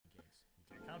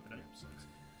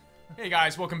Hey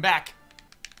guys, welcome back.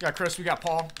 We got Chris, we got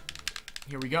Paul.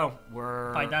 Here we go.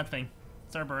 We're... Fight that thing.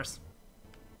 Cerberus.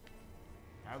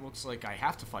 That looks like I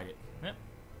have to fight it. Yep.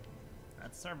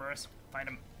 That's Cerberus. Fight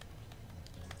him.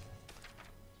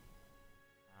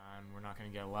 And we're not gonna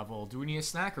get a level. Do we need a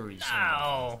snack or are we just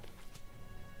Ow!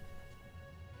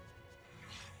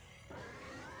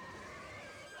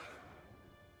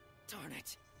 Darn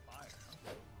it.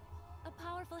 A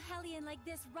powerful Hellion like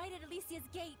this right at Alicia's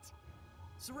gate.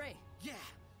 Saray, yeah.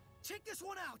 Take this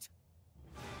one out.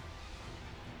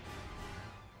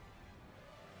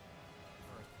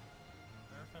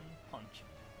 Earth and punch.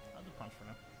 I'll do punch for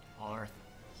now. All Earth.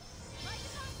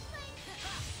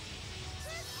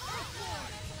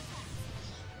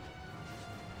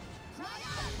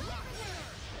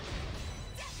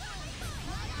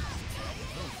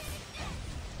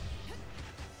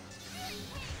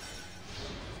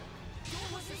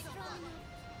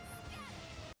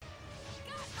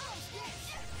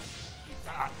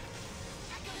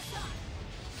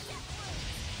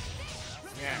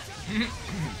 Yeah.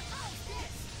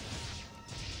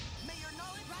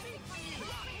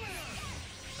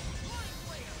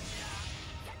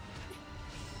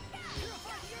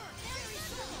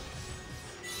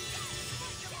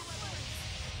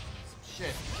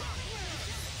 Shit.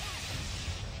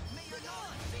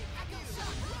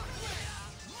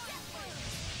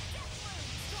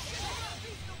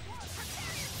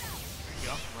 There you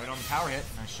go. Right on the power hit.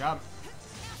 Nice job.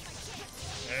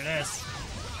 There it is.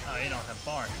 Oh, you don't have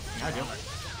bar. Yeah, I do.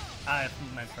 I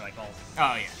meant for like all.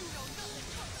 Oh, yeah.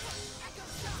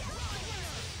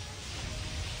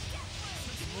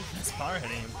 This bar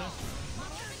hitting him too.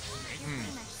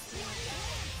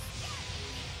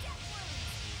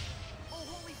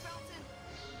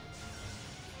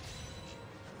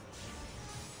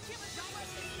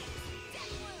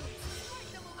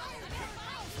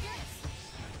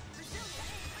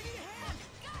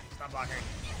 Stop blocking.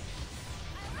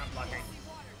 Not blocking.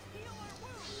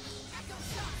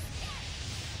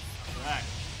 Right.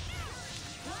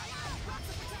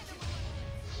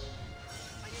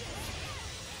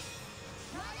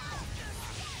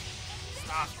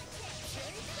 Stop.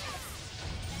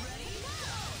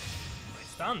 My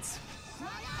stunts.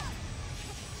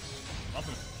 Love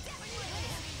him.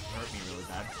 Hurt me really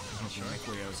bad. Sure.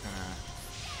 Likely I was gonna...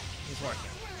 He's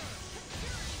working.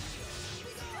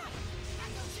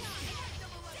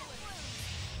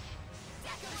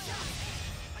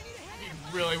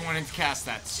 Really wanted to cast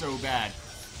that so bad.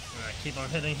 And I keep on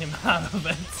hitting him out of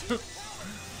it.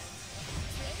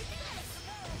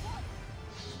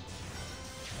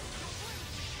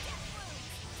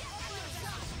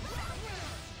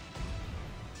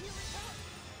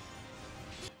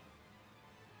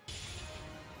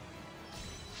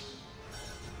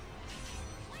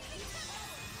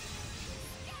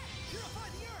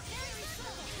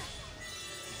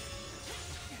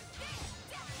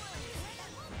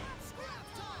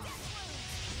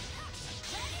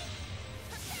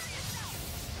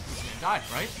 Died,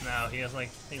 right? No, he has like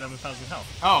 11,000 health.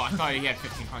 Oh, I thought he had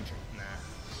 1,500. Nah.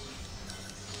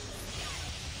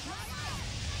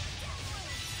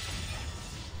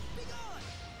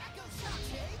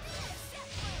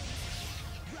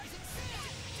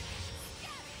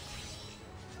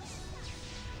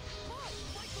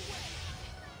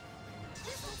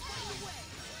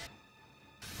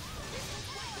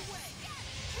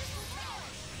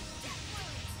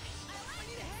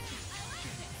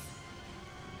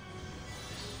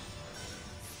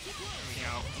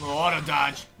 Little auto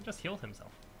dodge. He just healed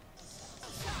himself.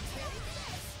 It's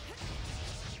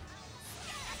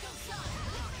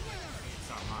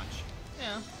not much.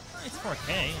 Yeah, it's 4K.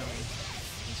 I mean,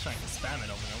 he's trying to spam it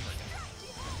over and over again.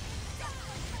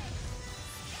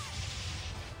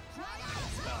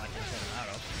 Spell I can get him out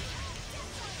of.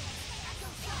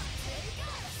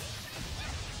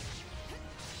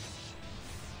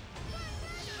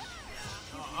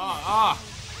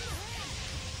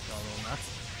 Go a little nuts.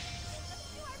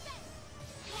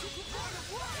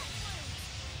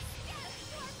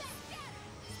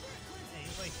 Hey,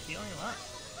 he's like healing a lot.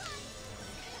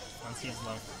 Once he's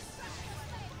low. I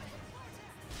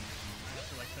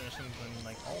feel like finishing when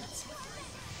like ults.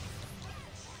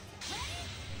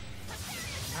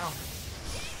 Ow.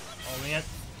 Holding it.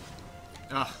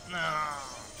 Ugh. No.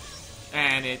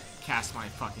 And it cast my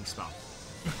fucking spell.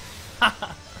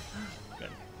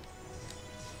 Good.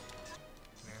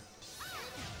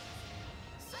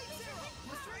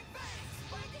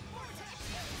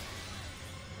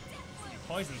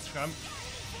 Poison scrub.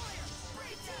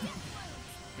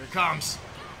 Here it comes.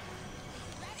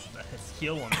 His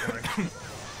heal won't work.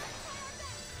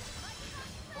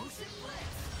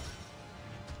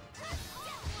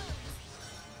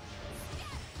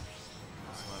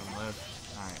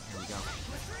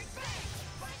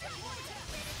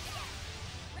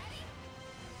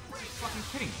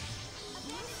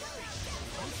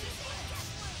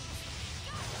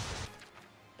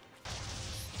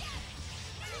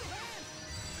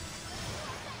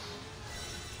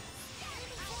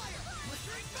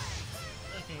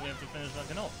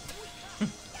 fucking ult.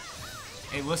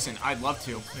 Hey, listen, I'd love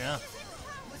to. Yeah.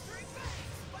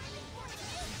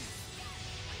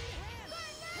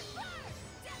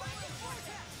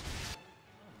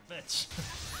 Bitch.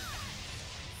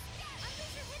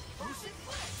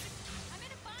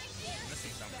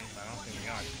 Missing something, but I don't think we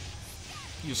are.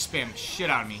 You just spammed the shit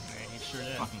out of me. Yeah, he sure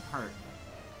did. Fucking hurt.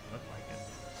 Looked like it.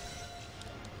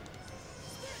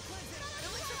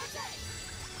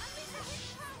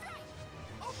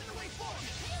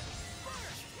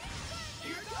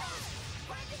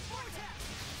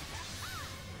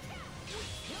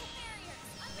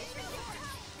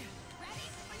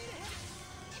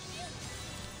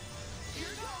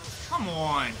 Come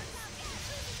on.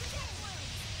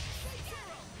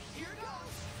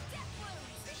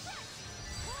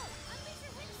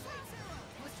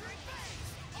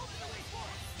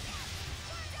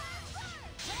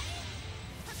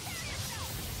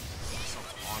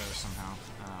 Auto somehow.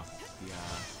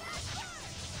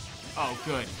 Oh,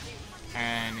 good.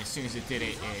 And as soon as it did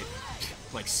it,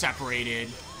 like separated.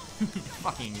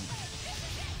 Fucking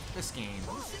this game.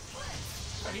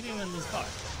 How do you win this part?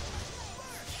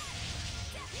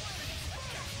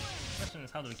 The question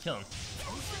is, how do we kill him?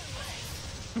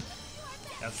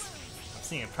 I'm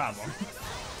seeing a problem.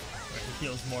 Where he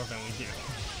heals more than we do.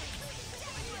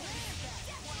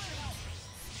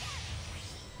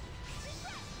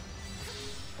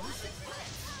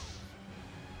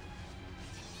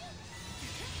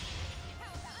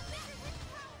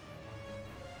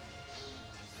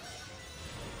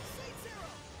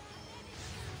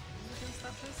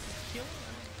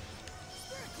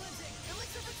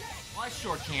 Well, I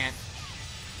sure can't.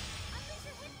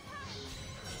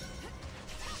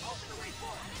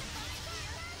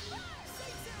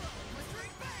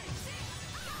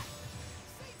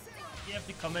 You have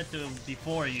to commit to him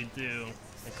before you do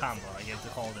the combo. Like you have to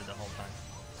hold it the whole time.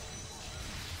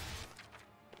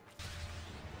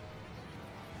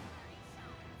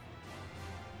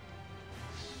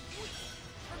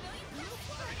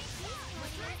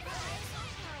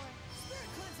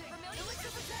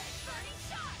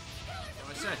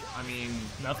 Like I said, I mean,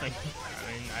 Nothing.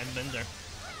 I mean, I've been there.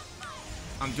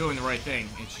 I'm doing the right thing.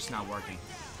 It's just not working.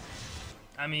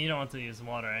 I mean, you don't want to use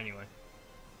water anyway.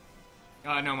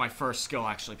 No, my first skill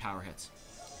actually power hits.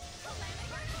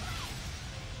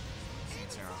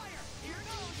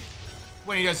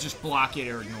 When he does just block it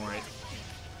or ignore it.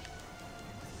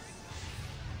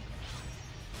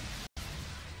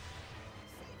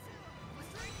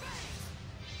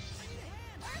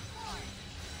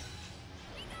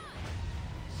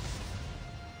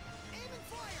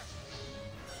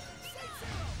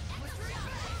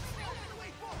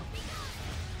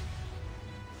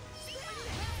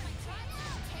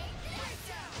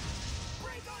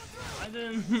 I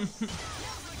didn't. They did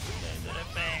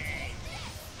it bang.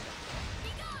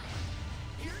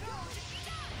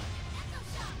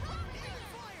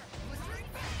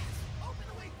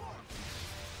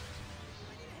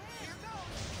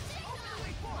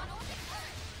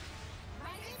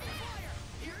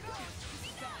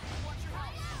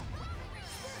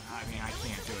 I mean, I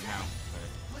can't do it now,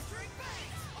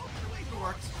 but it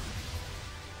worked.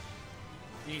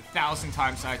 The 8,000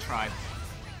 times I tried.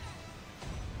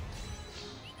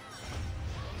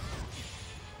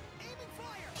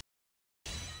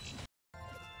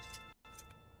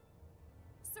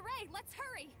 Saray, let's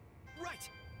hurry! Right.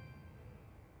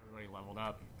 Everybody leveled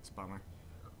up. It's a bummer.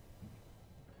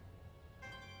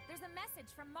 There's a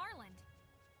message from Marland.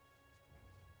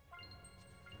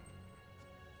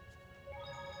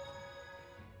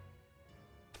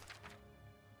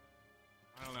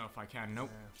 I don't know if I can. Nope.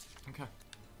 Okay. It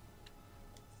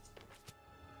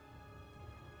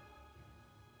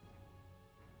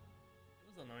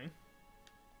was annoying.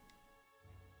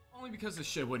 Only because this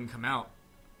shit wouldn't come out.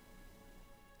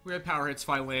 We had power hits if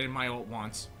I landed my ult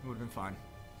once. It would have been fine.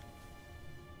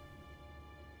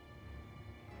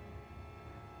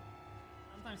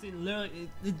 Sometimes it literally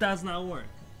it does not work.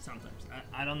 Sometimes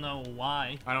I don't know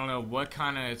why, I don't know what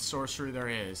kind of sorcery there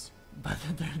is. but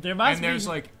there must And be. there's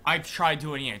like, I've tried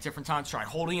doing it at different times, tried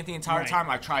holding it the entire Right. time.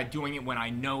 I've tried doing it when I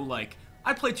know, like,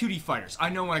 I play 2D fighters. I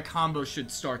know when a combo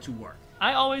should start to work.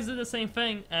 I always do the same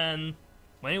thing, and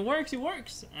when it works,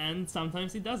 and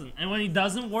sometimes it doesn't. And when it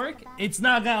doesn't work, it's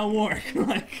not gonna work.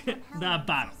 Like that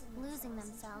battle. Losing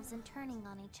themselves and turning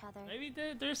on each other. Maybe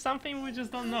there's something we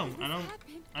just don't know.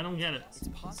 I don't get it. It's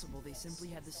possible they simply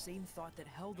had the same thought that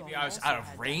held on. Maybe I was out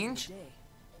of range?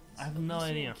 I have no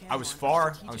idea. I was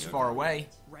far away.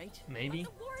 Right? Maybe. The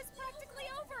war is practically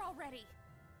over already.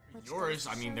 Yours,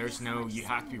 I mean, there's no, you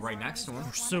have to be right next to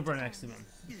him. Super next to him.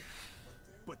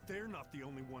 But they're not the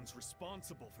only ones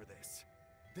responsible for this.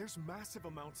 There's massive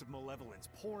amounts of malevolence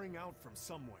pouring out from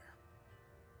somewhere.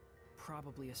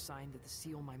 Probably a sign that the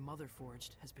seal my mother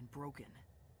forged has been broken.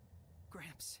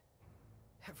 Gramps,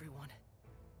 everyone,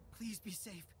 please be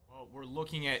safe. Well, we're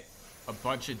looking at a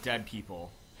bunch of dead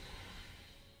people.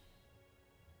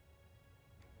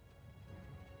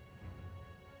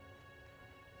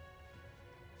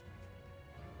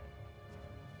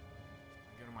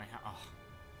 Go to my house. Oh.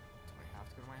 Do I have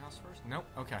to go to my house first? Nope.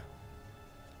 Okay.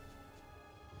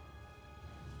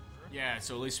 Yeah,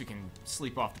 so at least we can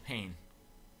sleep off the pain.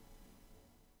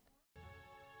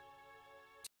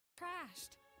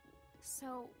 Crashed.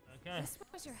 So, Okay. this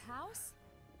was your house?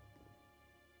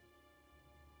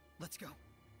 Let's go.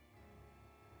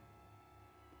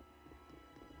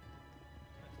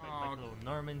 Like a little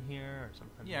Norman here or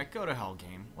something. Yeah, go to hell,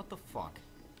 game. What the fuck?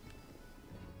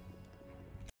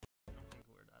 I don't think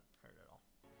we're that hurt at all.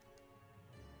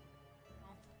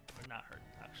 Well, we're not hurt,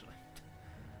 actually.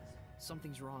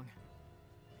 Something's wrong.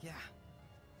 Yeah,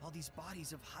 all these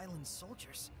bodies of Highland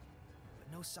soldiers,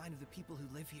 but no sign of the people who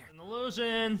live here. An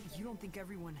illusion! You don't think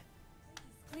everyone...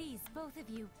 Please, both of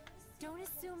you, don't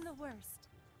assume the worst.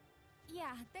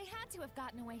 Yeah, they had to have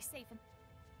gotten away safe and...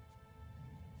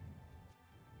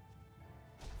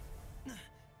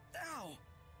 Ow!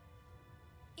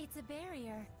 It's a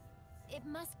barrier. It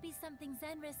must be something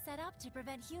Zenris set up to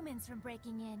prevent humans from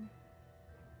breaking in.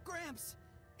 Gramps!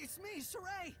 It's me,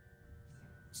 Saray!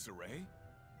 Saray?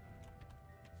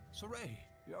 Saray,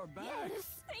 you're back. Yes!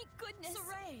 Thank goodness!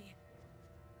 Saray!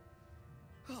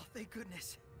 Oh, thank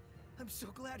goodness. I'm so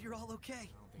glad you're all okay.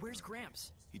 Where's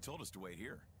Gramps? He told us to wait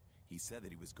here. He said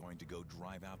that he was going to go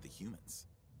drive out the humans.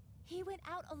 He went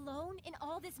out alone in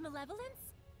all this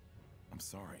malevolence? I'm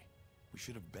sorry. We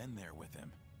should have been there with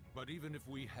him. But even if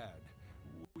we had,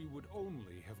 we would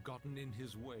only have gotten in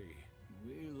his way.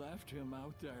 We left him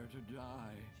out there to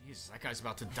die. Jesus, that guy's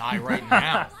about to die right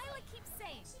now. Lila keeps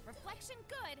saying, reflection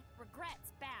good,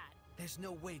 regrets bad. There's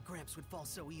no way Gramps would fall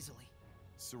so easily.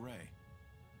 Saray.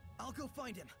 I'll go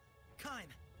find him.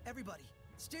 Kime, everybody,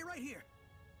 stay right here.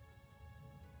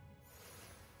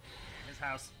 His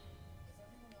house.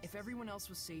 If everyone else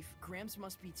was safe, Gramps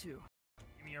must be too.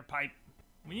 Give me your pipe.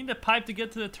 We need a pipe to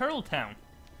get to the Turtle Town.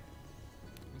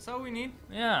 Is that what we need?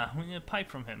 Yeah, we need a pipe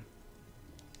from him.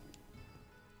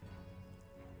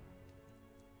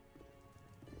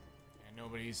 And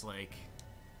nobody's like...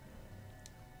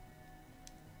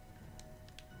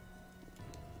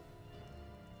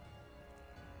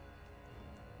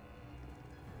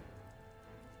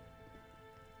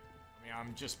 I mean,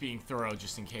 I'm just being thorough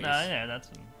just in case. Yeah, that's...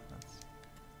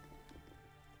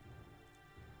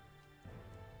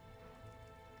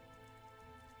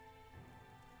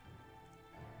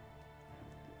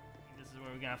 This is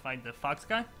where we're gonna fight the fox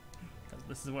guy? Because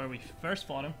this is where we first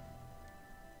fought him.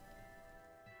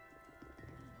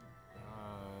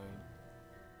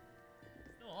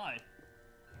 Still alive.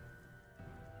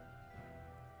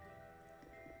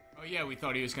 Oh yeah, we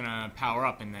thought he was gonna power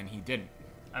up and then he didn't.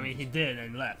 I mean, he did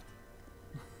and left.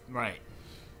 Right.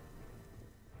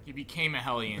 He became a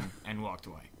Hellion and walked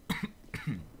away.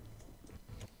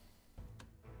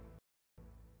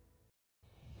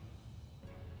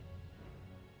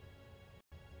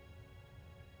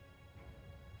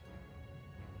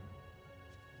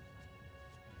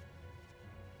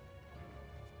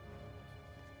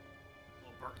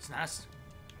 Little bird's nest.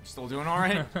 You still doing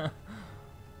alright?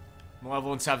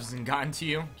 Malevolence hasn't gotten to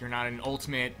you? You're not an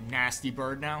ultimate nasty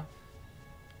bird now?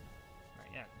 Not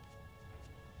yet.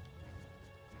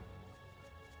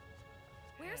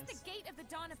 Where's the gate of the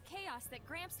Dawn of Chaos that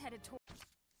Gramps headed toward?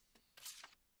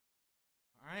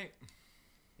 Alright.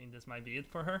 Think this might be it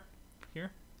for her?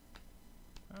 Here?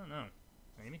 I don't know.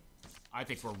 Maybe? I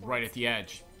think we're right at the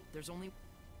edge. There's only...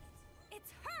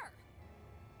 It's her!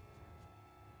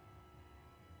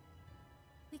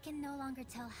 We can no longer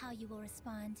tell how you will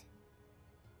respond.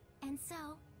 And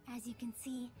so, as you can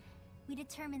see, we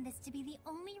determined this to be the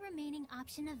only remaining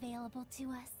option available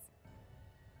to us.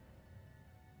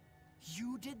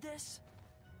 You did this?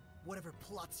 Whatever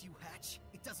plots you hatch,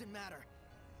 it doesn't matter.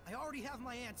 I already have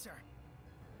my answer.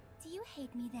 Do you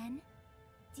hate me then?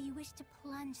 Do you wish to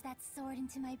plunge that sword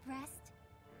into my breast?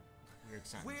 Weird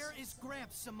sentence. Where is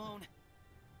Gramps, Simone?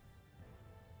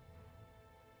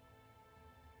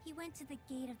 He went to the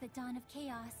gate of the Dawn of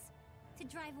Chaos to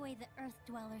drive away the Earth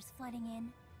Dwellers flooding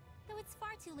in, though it's far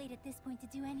too late at this point to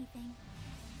do anything.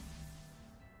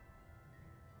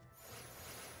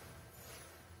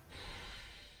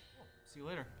 See you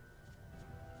later.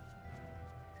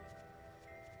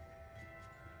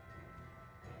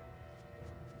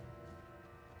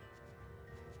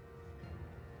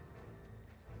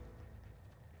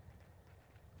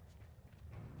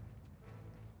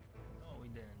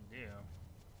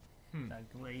 go. That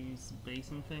glaze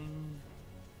basin thing,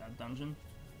 that dungeon.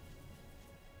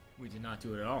 We did not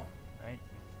do it at all. Right?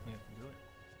 We have to do it.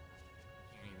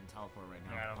 Can't even teleport right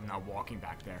now. Yeah, I'm not walking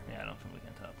back there. Yeah, I don't think we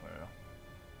can teleport at all.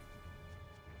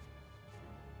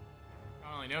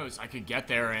 All I know is I could get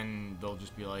there and they'll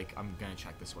just be like, I'm gonna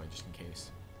check this way just in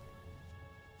case.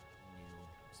 New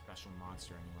special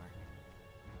monster anywhere.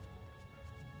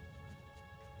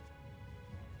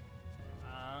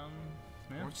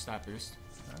 Yeah. More stat boost.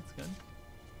 That's good.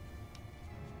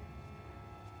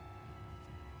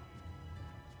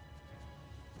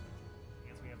 I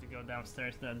guess we have to go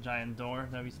downstairs to that giant door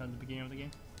that we saw at the beginning of the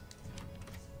game.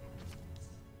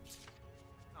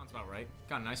 Sounds about right.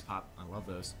 Got a nice pop. I love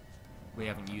those. We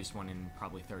haven't used one in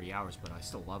probably 30 hours, but I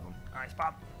still love them. Nice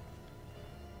pop.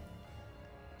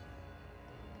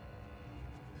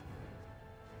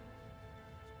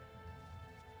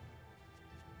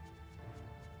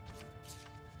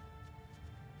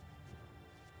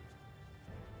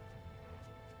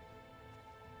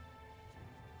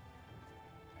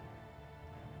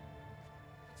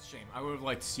 It's a shame. I would have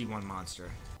liked to see one monster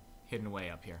hidden away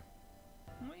up here.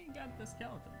 We got the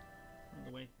skeleton on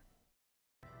the way.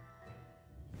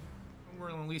 We're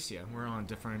in Elysia. We're on a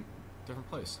different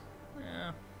place.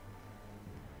 Yeah.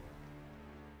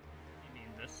 Maybe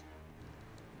in this.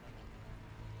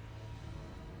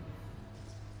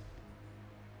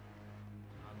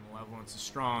 Malevolence is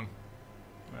strong.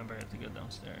 Remember, I have to go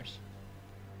downstairs.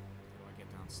 How do I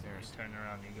get downstairs? You turn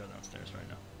around, you go downstairs right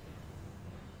now.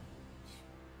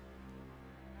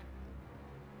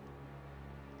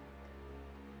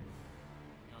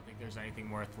 I don't think there's anything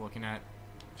worth looking at.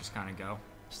 Just kind of go.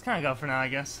 Just kind of go for now, I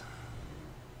guess.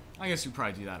 I guess we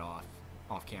probably do that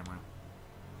off camera.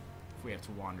 If we have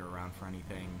to wander around for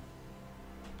anything.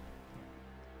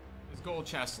 This gold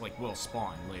chest like will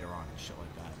spawn later on and shit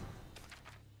like that.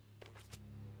 Right.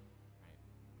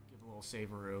 Give a little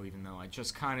saveroo, even though I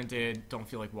just kind of did. Don't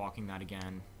feel like walking that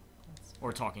again.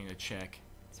 Or talking to a chick.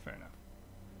 It's fair enough.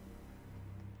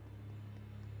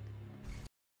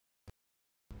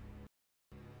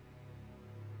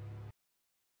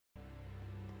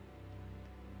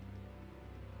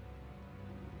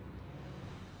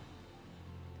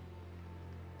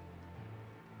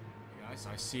 Guys,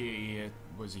 I see it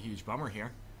was a huge bummer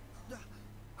here.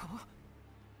 Huh?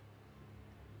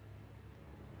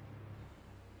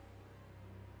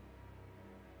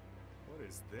 What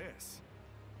is this?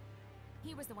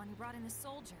 He was the one who brought in the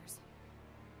soldiers.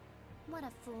 What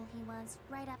a fool he was,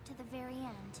 right up to the very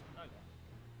end. Okay.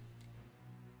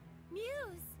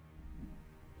 Muse!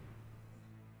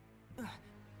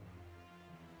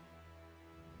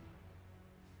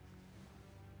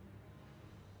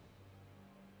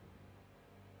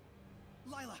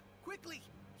 Lila, quickly!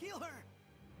 Heal her!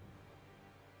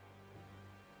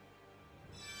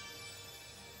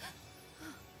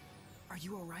 Are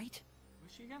you alright?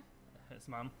 Who's she again? His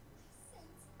mom.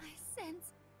 I sense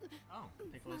Oh,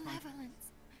 Nicholas' mom. malevolence.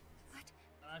 But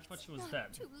I thought she was not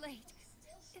dead. too late.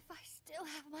 If I still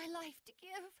have my life to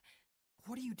give.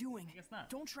 What are you doing? I guess not.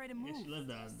 Don't try to I guess move. she lived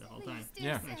there the whole time. Please, dear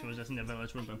Yeah. And she was just in the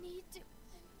village with I him. need to.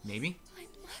 Maybe? I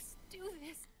must do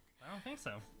this. I don't think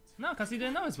so. No, because he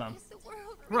didn't know his mom. If the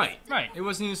world Right. Right. It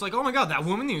wasn't just like, oh my god, that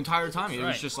woman the entire time. It was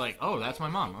Right. just like, oh, that's my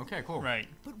mom. Okay, cool. Right.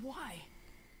 But why?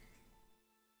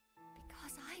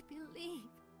 Because I believe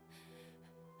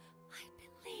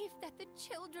that the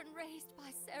children raised by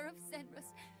Seraph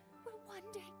Zenris will one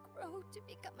day grow to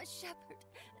become a shepherd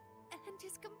and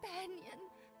his companion.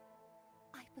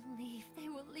 I believe they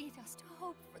will lead us to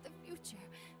hope for the future.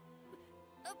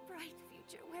 A bright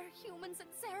future where humans and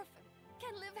Seraphim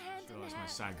can live hand in Realize my hand.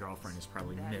 side girlfriend is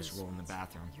probably That miserable is in the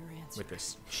bathroom your answer. with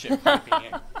this shit piping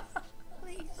in.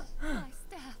 Please, my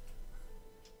staff.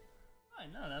 I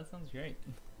know, that sounds great.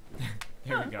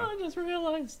 There we go. I just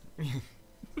realized.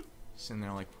 Sitting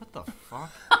there like, what the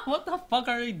fuck? What the fuck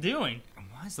are they doing? And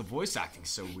why is the voice acting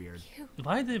so weird?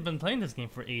 Why have they been playing this game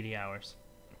for 80 hours?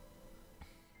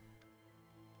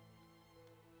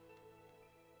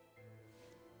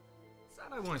 Sad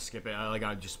I want to skip it.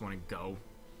 I just want to go.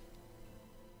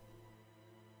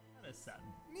 That is sad.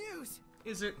 Muse!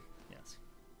 Is it? Yes.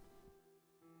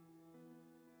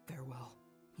 Farewell,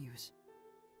 Muse.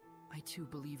 I too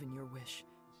believe in your wish,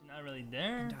 She's not really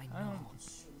there. and I know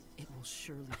don't- it will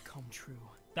surely come true.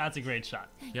 That's a great shot.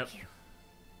 Yep.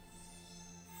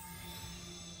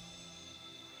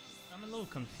 I'm a little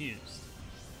confused.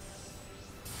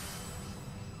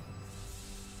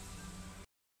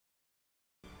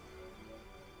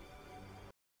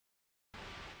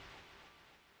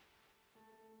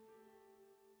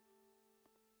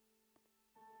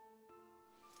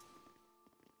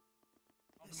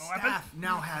 Staff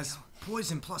now has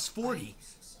poison plus 40.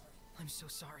 I'm so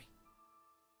sorry.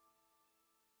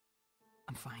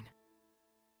 I'm fine.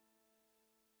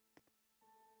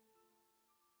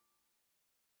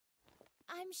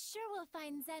 I'm sure we'll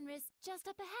find Zenris just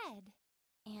up ahead.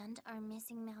 And our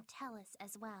missing Nautellus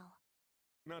as well.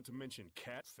 Not to mention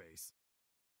Catface.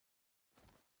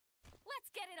 Let's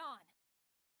get it on!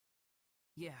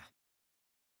 Yeah.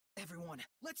 Everyone,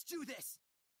 let's do this!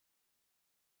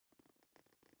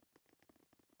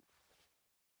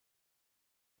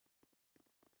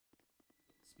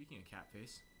 Speaking of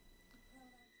Catface.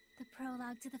 The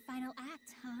prologue to the final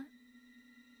act, huh?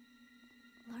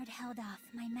 Lord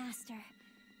Heldoff, my master.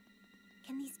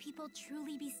 Can these people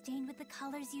truly be stained with the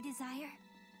colors you desire?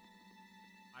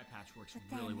 Eye patch works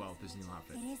But really then, well with his new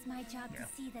outfit. It is my job to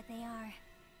see that they are.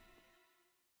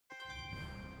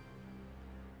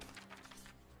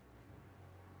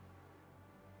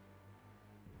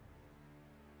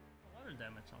 Water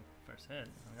damage on first hit.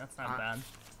 I mean, that's not bad.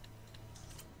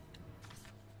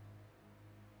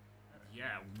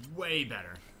 Yeah, way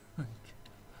better. And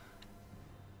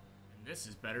this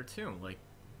is better too. Like,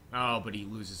 oh, but he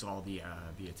loses all the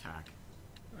attack.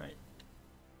 Right.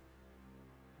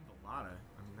 A lot of.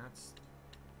 I mean, that's.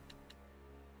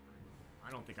 I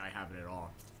don't think I have it at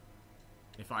all.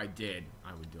 If I did,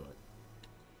 I would do it.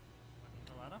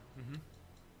 A lot of? Mm-hmm.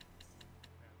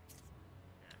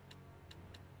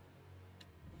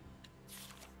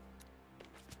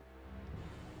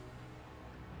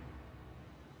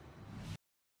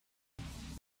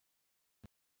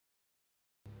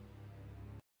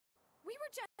 We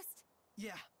were just...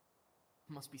 Yeah.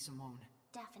 Must be Simone.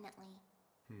 Definitely.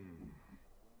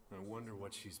 I wonder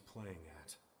what she's playing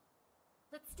at.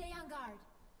 Let's stay on guard.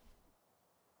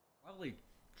 Probably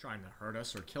trying to hurt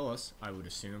us or kill us, I would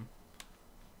assume.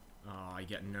 I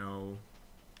get no...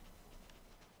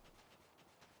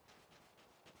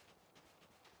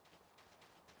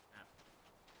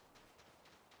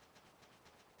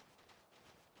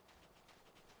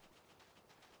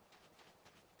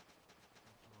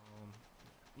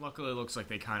 Luckily, it looks like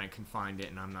they kind of confined it,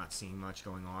 and I'm not seeing much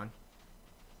going on.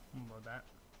 What about that?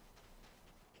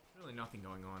 Really nothing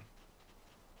going on.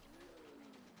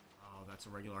 Oh, that's a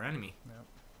regular enemy. Yep.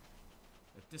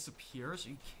 It disappears? Are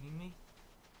you kidding me?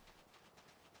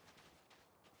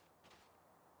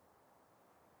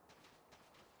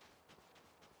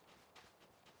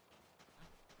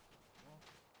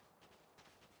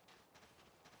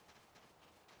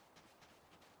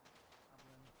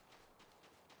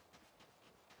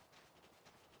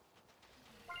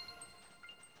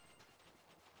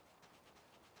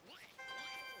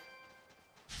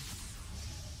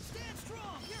 Stand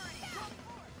strong!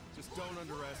 Just don't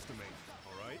underestimate,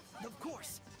 alright? Of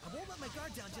course! I won't let my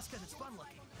guard down just because it's fun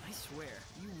looking. I swear,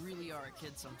 you really are a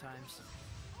kid sometimes.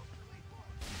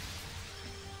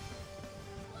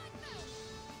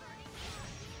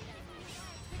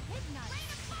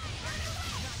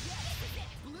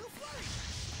 Blue flurry!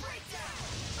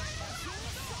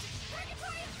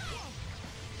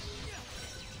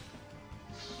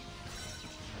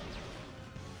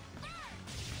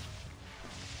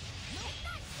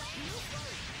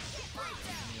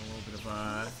 A little bit of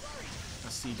a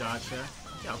C gotcha.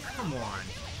 Yo, come on.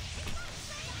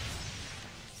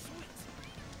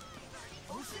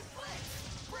 Ocean flex!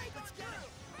 Break! Let's get him!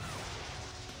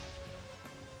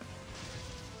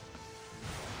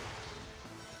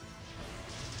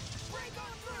 Break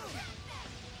on through!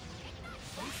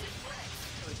 Ocean flex!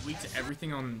 Like, weak to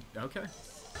everything on. Okay.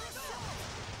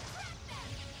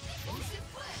 Ocean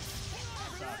flex!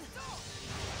 Everyone!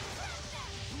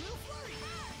 Blue flurry!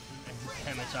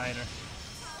 Damage either.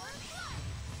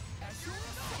 Astral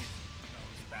assault!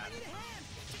 I need a hand!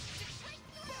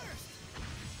 Burst!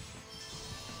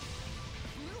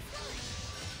 Blue flurry!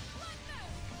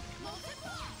 Molten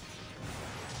ball!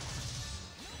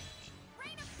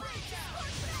 Rain of breakdown!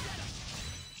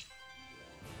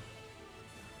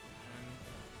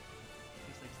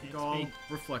 Gall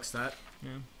reflects that.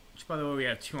 Yeah. Which, by the way, we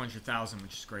have 200,000,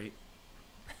 which is great.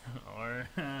 Or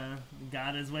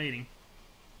God is waiting.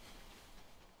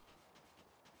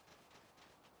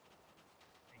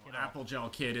 Applegel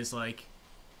Kid is like,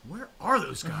 where are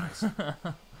those guys?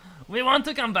 We want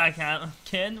to come back out,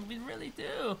 kid. We really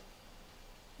do.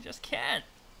 We just can't.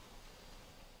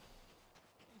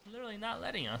 He's literally not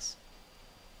letting us.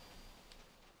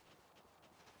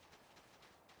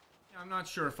 Yeah, I'm not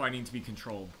sure if I need to be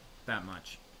controlled that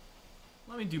much.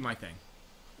 Let me do my thing.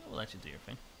 We'll let you do your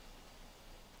thing.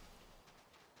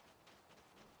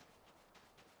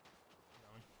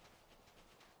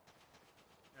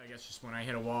 I guess just when I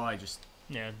hit a wall, I just...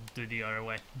 Yeah, do the other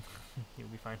way. You'll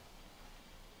be fine.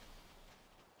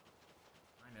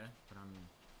 Yeah, but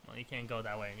Well, you can't go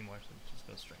that way anymore, so just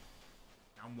go straight.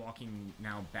 I'm walking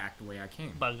now back the way I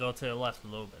came. But go to the left a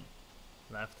little bit.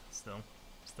 Left, still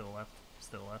left,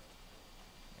 still left.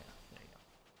 Yeah, there you go.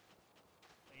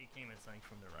 So you came at something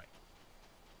from the right.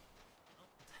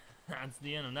 That's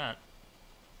the end of that.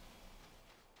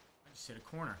 I just hit a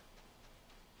corner.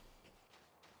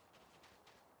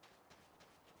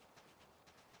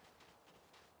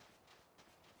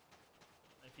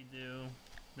 If you do,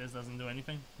 this doesn't do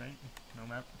anything, right? No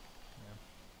map. Yeah.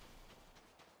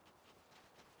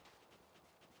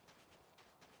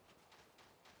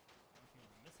 Something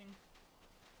we're missing.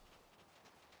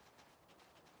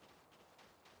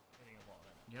 Hitting a wall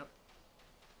right now. Yep.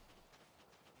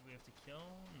 Do we have to kill?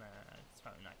 Nah, it's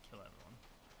probably not kill everyone.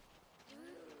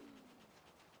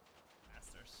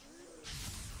 Masters.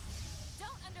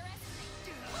 Don't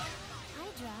underestimate.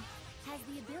 Hydra has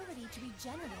the ability to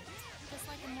regenerate. Just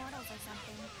like immortals or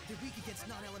something. They're weak against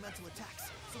non-elemental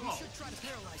attacks, so we Oh. should try to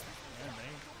paralyze them. Yeah,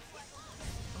 they.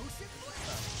 Ocean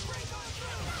Blast! Break on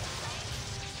through!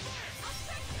 I'll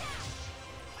stretch it out.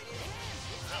 I need a hand!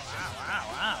 Ow, ow,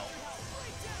 ow, ow.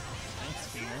 Break down!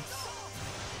 Thanks, Phoenix.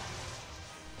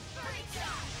 Break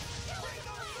down! Break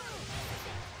on through!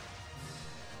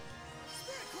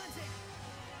 Spirit cleansing!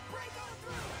 Break on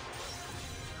through!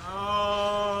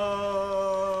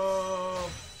 Oh.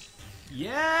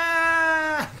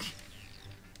 Yeah.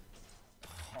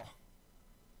 Oh.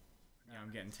 Yeah,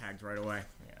 I'm getting tagged right away.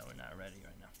 Yeah, we're not ready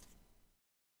right now.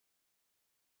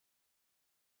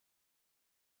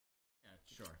 Yeah,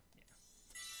 sure.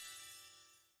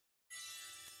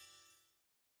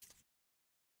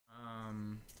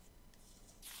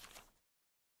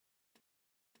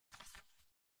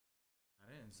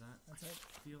 That is that. That's it.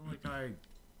 I feel like I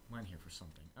went here for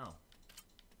something. Oh.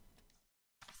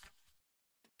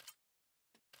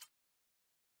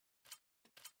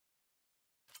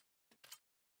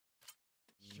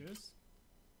 Shoes?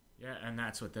 Yeah, and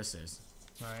that's what this is.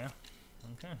 Oh, yeah?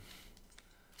 Okay.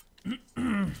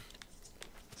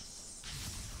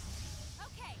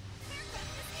 Okay, here comes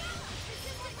the scale.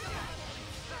 Resistant charge.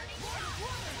 Burning shot.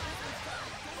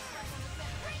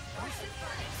 Ocean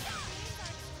burning shot.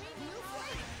 Blue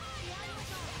flame.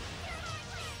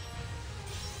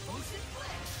 Ocean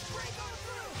Blast! Break on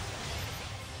through!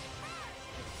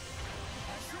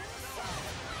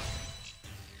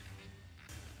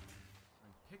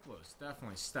 Piccolo's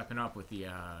definitely stepping up with the,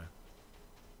 There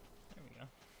we go.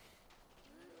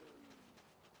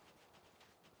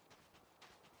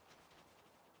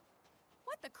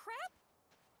 What the crap?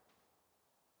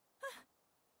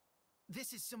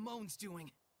 This is Simone's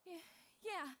doing.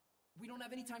 Yeah. We don't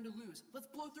have any time to lose. Let's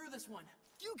blow through this one.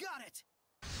 You got it!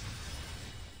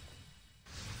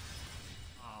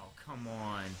 oh, come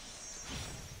on.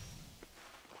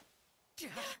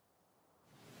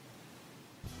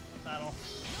 Battle.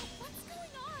 What's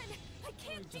going on? I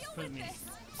can't deal with this.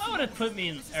 Why would it put me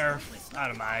in Earth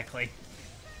automatically?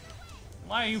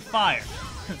 Why are you fire?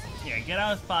 Yeah, get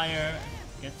out of fire.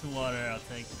 Get to water. I'll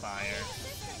take fire.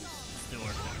 Let's do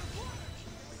our thing.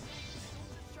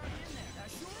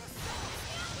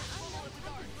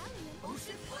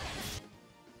 Ocean Blast!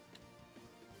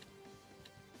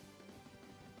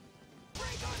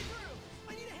 Break on through!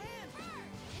 I need a hand!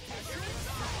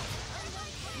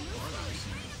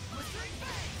 Blistering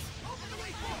Fangs! Open the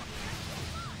way forward!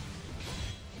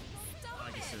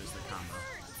 I guess it was the combo.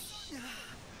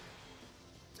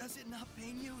 Does it not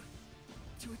pain you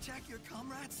to attack your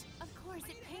comrades? Of course,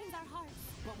 it pains our hearts.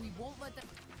 But we won't let them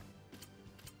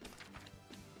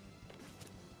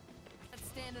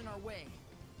stand in our way.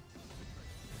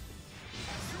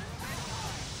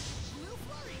 Blue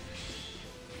Flurry!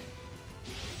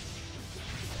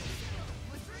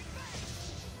 Blistering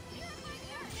Fangs!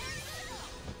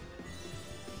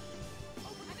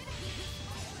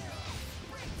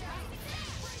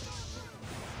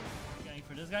 Going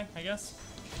for this guy, I guess.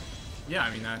 Yeah,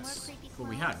 I mean, that's what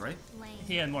we had, right?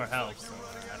 He had more health, so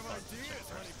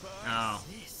Oh.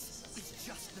 This is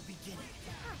just the beginning.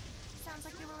 Sounds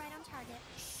like we were right on target.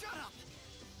 Shut up!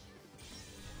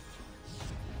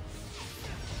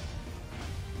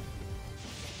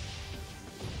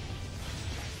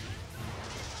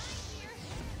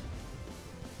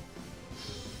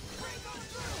 Break on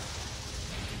through!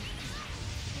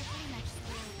 You're pretty much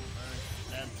screwed.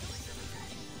 dead.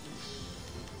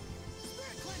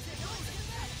 Spirit cleansing!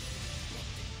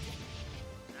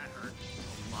 That hurt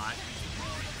a lot.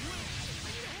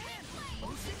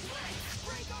 Ocean Blast!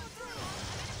 Break on through!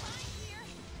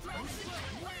 Ocean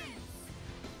Blast!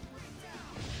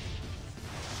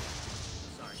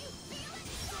 Sorry.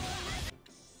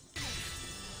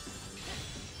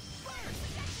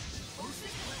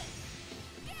 Ocean Blast!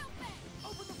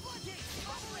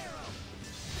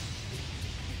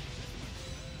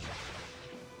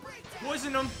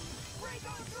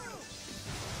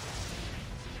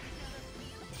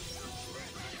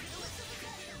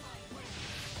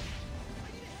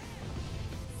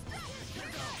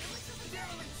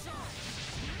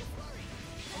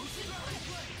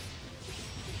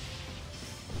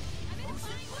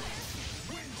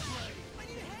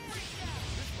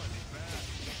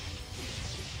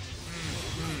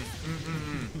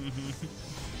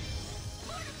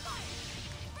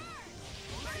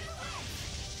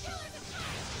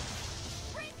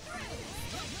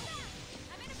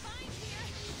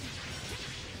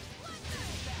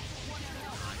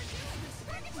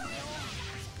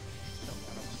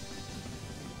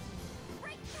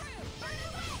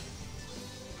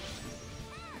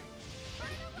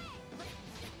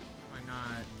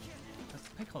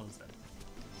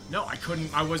 No, I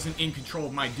couldn't. I wasn't in control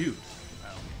of my dude.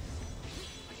 Oh.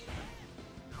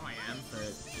 Now I am,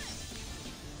 but...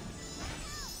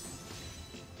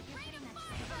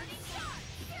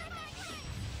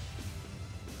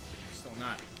 Still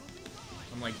not.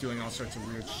 I'm like doing all sorts of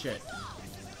weird shit.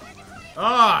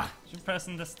 Ah! You're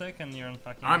pressing the stick and you're on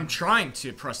fucking... I'm trying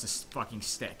to press this fucking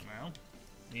stick. Well,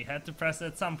 you had to press it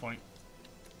at some point.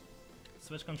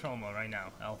 Switch control mode right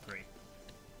now, L3.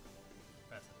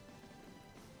 Press it.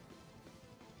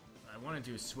 I want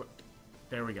to do switch.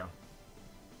 There we go.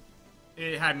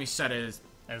 It had me set as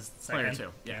player second.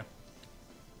 2. Yeah.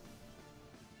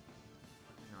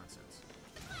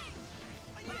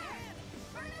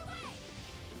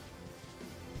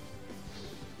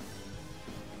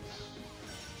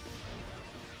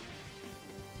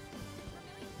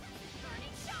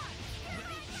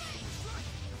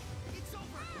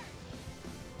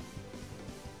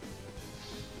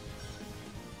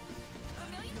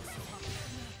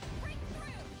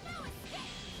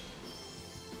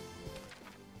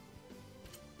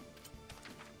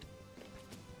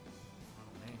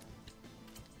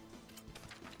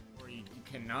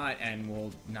 Cannot and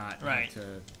will not right. Have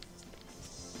to.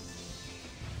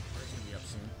 First gonna be up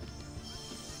soon.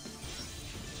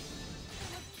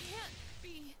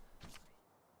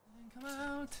 Come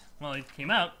out. Well, it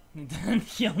came out. It didn't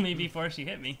kill me before she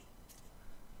hit me.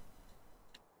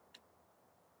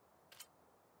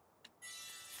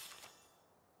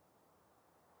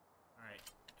 All right,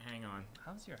 hang on.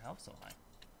 How's your health so high?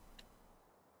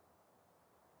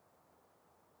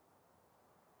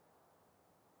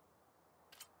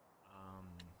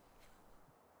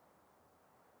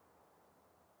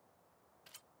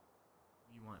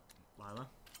 You want Lila?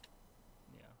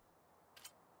 Yeah.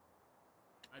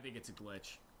 I think it's a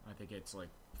glitch. I think it's like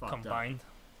fucked Combined.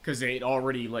 Because it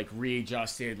already like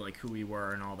readjusted like who we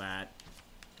were and all that.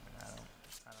 I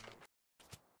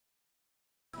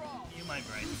don't know. You might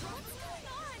be right. What's going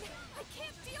on? I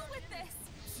can't deal with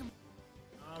this.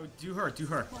 Oh, do her.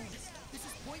 This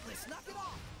is pointless. Knock it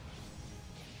off.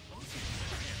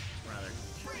 Rather.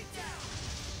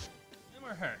 Him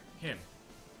or her? Him.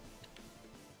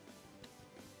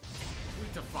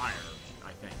 Weak to fire,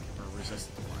 I think, or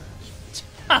resistant to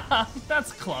fire.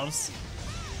 That's close.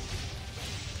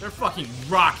 They're fucking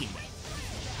rocking me.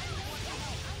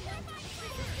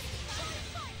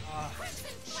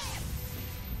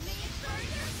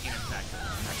 Like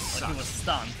he was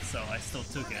stunned, so I still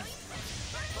took it.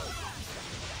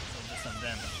 So did some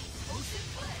damage.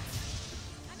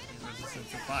 He's resistant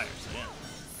to fire, so yeah.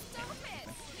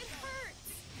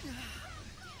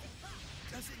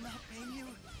 Does it not pain you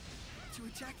to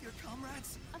attack your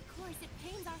comrades? Of course, it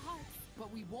pains our hearts.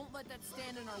 But we won't let that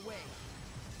stand in our way.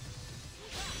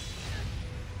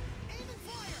 Aim and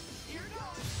fire! Here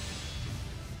goes!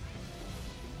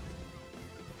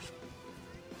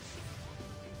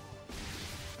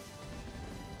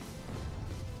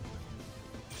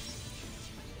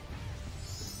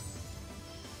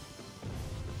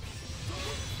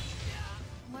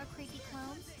 More creepy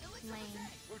clones? Lame.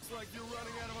 Looks like you're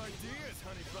running out of ideas,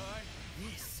 honey pie.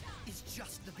 This is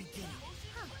just the beginning.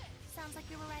 Huh. Sounds like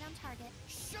we were right on target.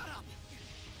 Shut up! You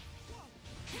handle it.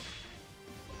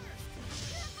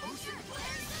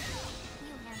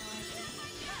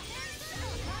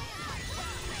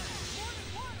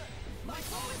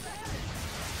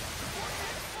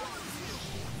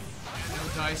 No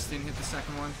dice, didn't hit the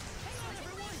second one.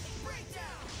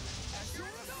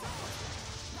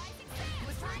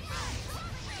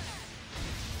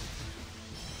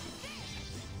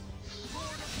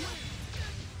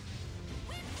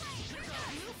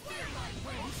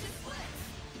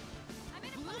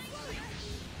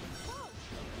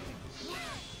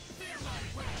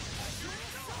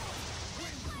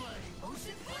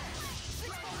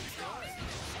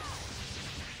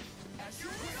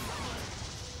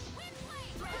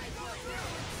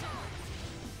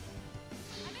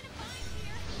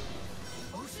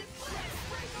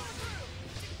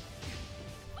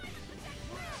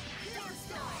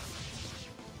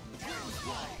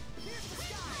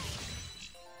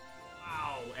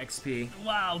 XP.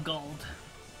 Wow, gold.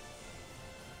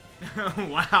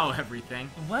 Wow,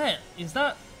 everything. What? Is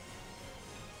that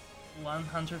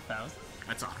 100,000?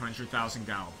 That's 100,000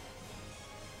 gold.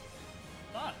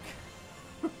 Fuck.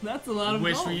 That's a lot of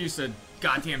Wish gold. we used a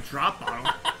goddamn drop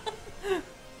bottle.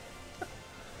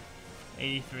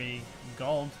 83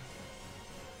 gold.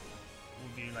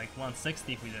 Would be like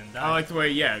 160 if we didn't die. I like the way,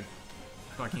 yeah,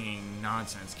 fucking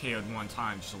nonsense. KO'd one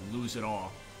time just to lose it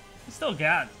all. We still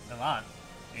got a lot.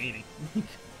 80.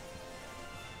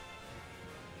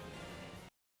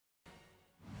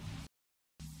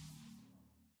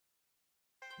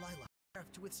 Lila,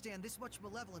 to withstand this much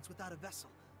malevolence without a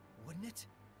vessel, wouldn't it?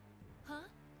 Huh?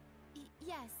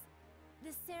 Yes.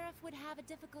 The Seraph would have a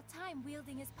difficult time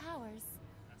wielding his powers.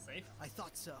 That's safe. I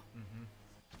thought so. Mm-hmm.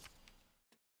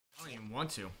 I don't even want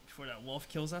to. Before that wolf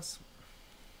kills us.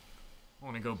 I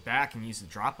want to go back and use the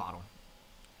drop bottle.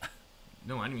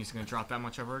 No enemy's gonna drop that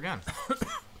much ever again.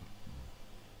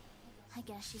 I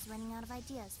guess she's running out of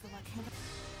ideas for what kind of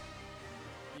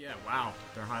Yeah, wow.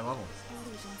 They're high level.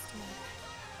 illusions to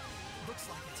make. Looks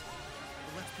like it.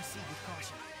 But let's proceed with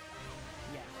caution.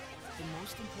 Yeah, the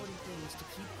most important thing is to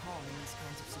keep calm in these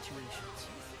kinds of situations.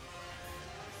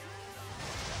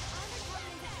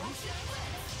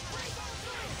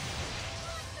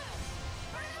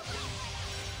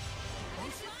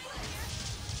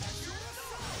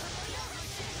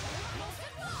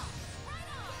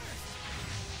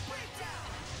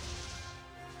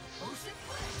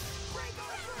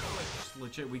 Just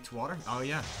legit weak to water? Oh,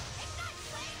 yeah.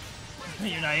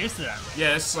 You're not used to that.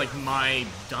 Yeah, this is like my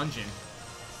dungeon.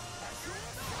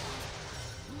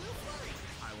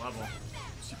 High level.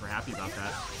 Super happy about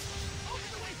that.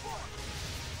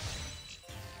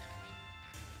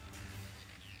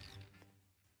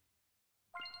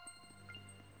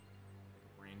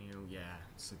 Brand new, yeah,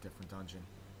 it's a different dungeon.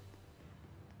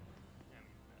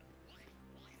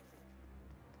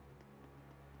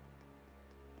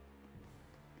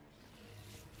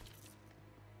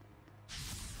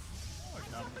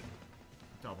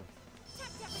 Double.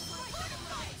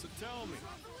 So tell me,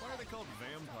 why are they called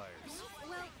vampires?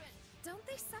 Well, don't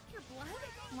they suck your blood?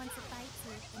 Once it bites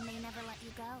you, then they never let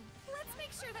you go. Let's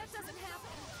make sure that doesn't happen.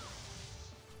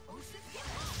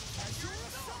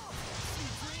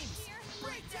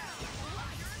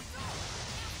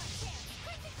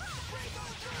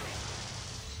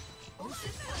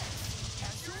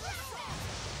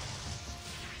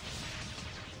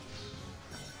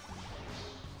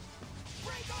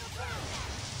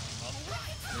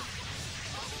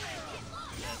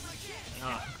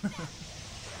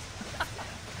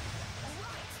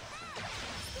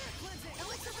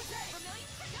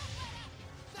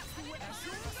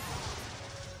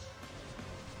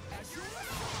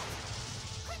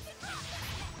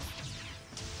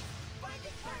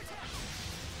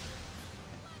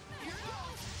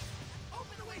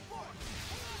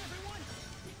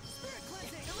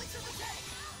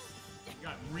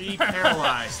 Got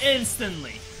re-paralyzed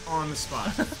Instantly. on the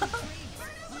spot. Thanks,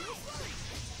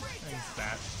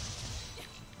 Bat.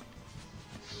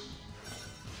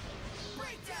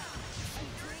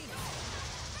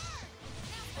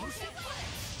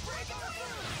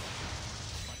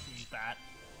 Fucking Bat.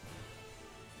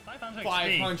 500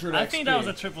 500 I think that was XP.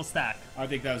 a triple stack. I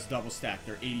think that was double stack.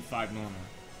 They're 85 normal.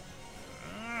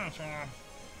 Sure. 500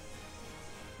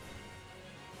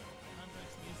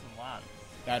 XP is a lot.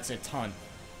 That's a ton.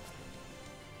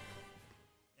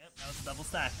 Yep, that was a double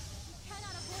stack.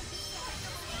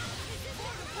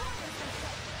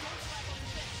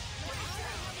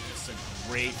 It's a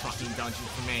great fucking dungeon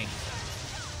for me.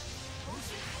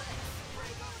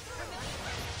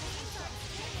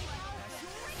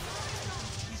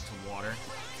 To water.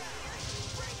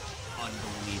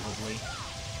 Unbelievably.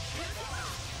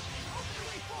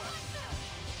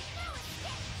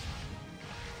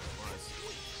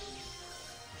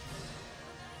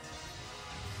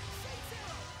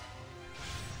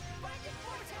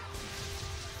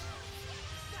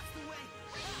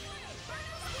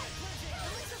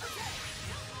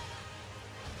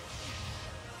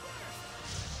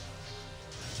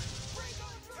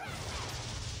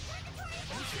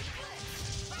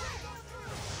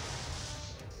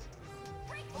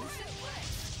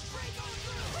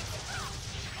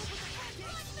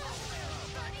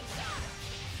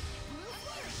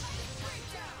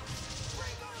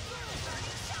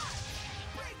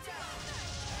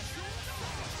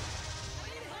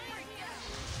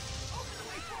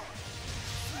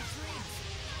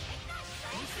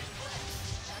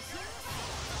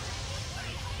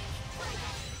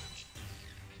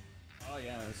 Oh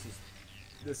yeah,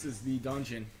 this is the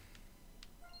dungeon.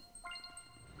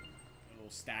 A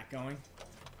little stack going.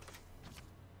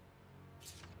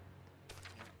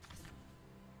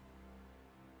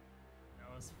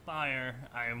 That was fire.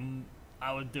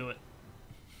 I would do it.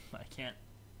 I can't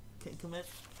commit.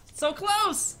 So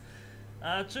close!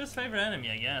 Choose favorite enemy,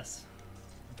 I guess.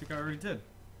 I think I already did.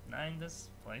 9 this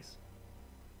place.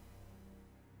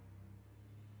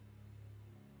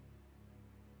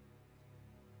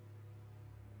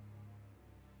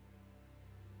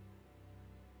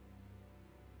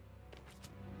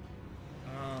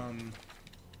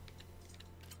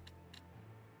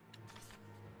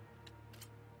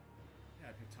 Yeah,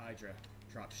 I picked Hydra.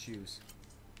 Drop shoes.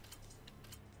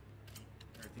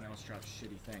 Everything else drops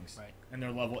shitty things. Right. And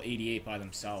they're level 88 by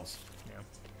themselves. Yeah.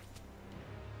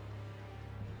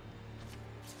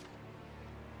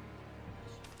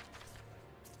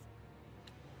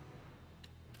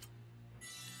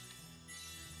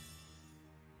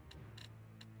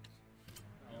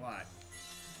 A lot.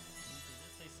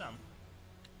 Say some.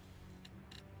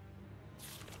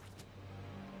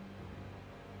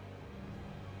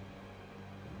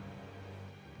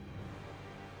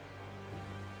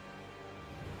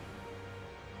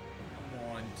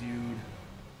 Come on, dude.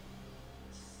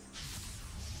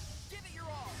 Give it your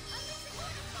all.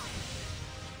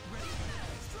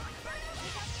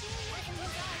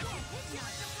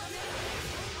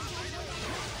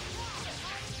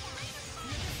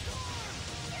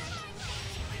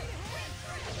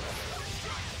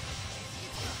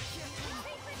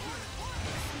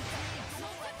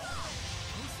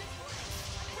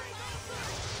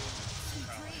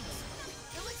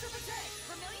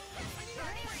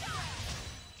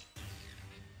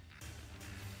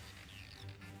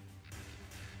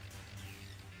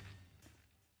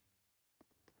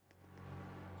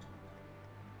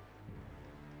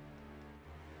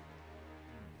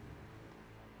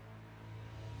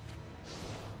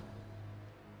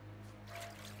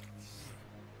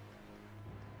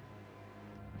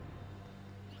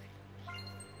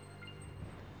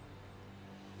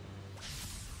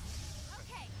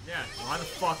 Yeah, why the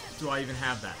fuck do I even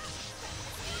have that?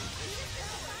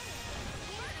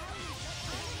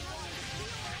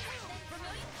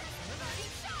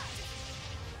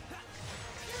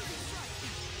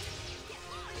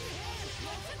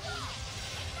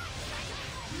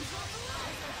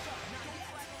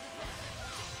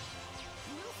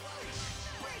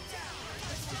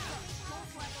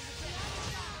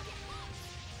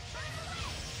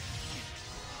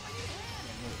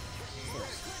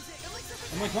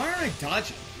 I'm like, why aren't I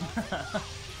dodging?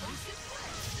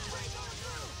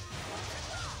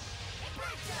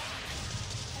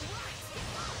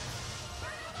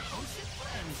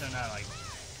 These are not like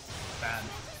bad.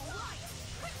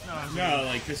 No,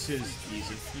 like this is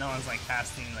easy. No one's like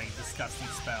casting like disgusting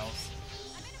spells.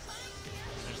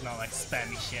 There's no like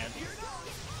spammy shit.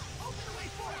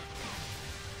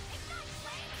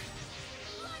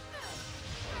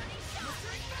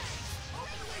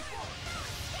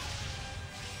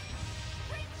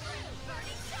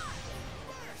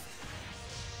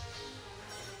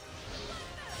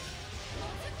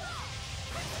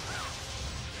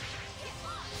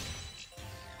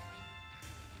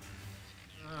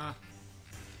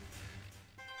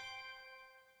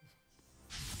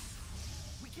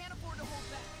 We can't afford to hold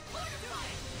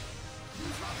back.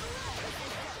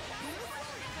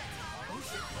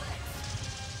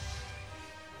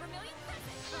 Vermilion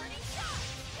Crescent, burning shot!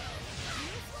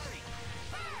 Burning shot!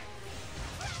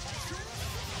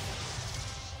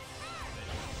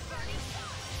 Burning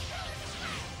shot!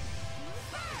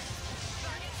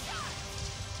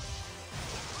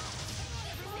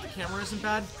 The camera isn't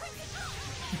bad.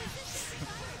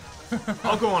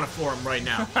 I'll go on a forum right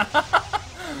now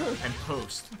and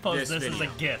post Post this video. as a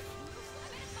GIF.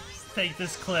 Take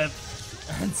this clip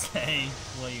and say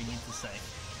what you need to say.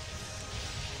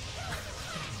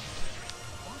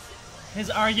 His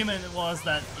argument was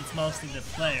that it's mostly the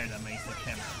player that makes the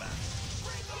camera bad.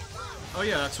 Oh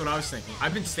yeah, that's what I was thinking.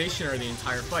 I've been stationary the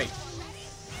entire fight.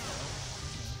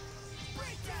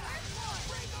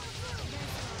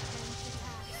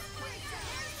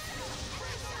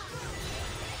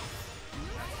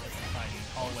 Fighting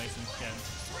hallways and shit.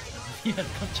 As if he had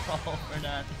control over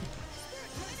that.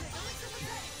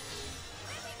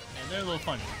 And they're a little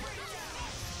funny.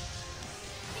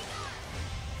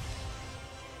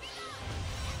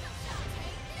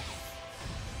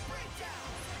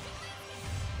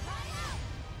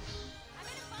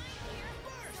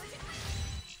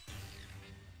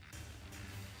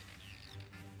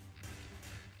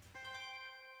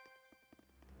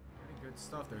 Pretty good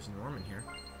stuff. There's Norman here.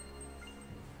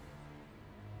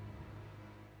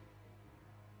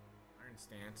 Iron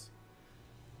Stance.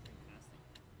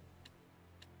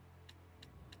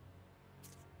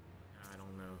 I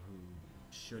don't know who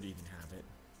should even have it.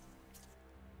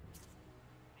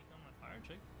 Take on my fire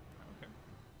chick. I don't care.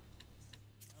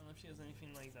 I don't know if she has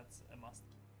anything like that's a must.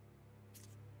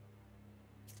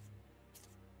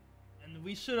 And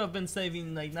we should have been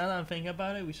saving, like, now that I'm thinking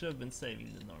about it, we should have been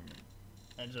saving the Norman.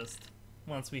 And just,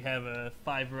 once we have a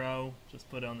 5-row, just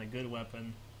put on a good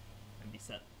weapon and be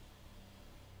set.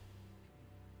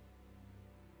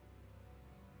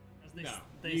 As they No, s-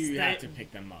 they you stay- have to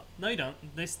pick them up. No, you don't.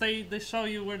 They show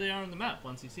you where they are on the map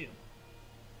once you see them.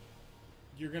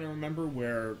 You're gonna remember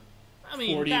where I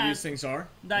mean, 40 of these things are.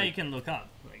 That you can look up.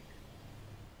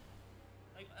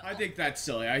 I think that's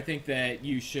silly. I think that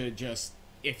you should just,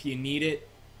 if you need it,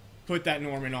 put that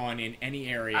Norman on in any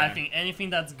area. I think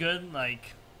anything that's good, like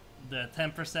the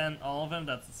 10%, all of them,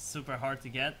 that's super hard to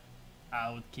get,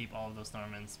 I would keep all of those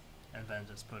Normans and then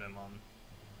just put him on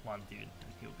one dude and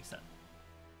he'll be set.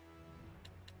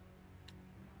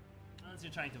 Unless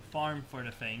you're trying to farm for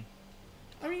the thing.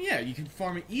 I mean, yeah, you can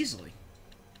farm it easily.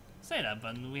 Say that,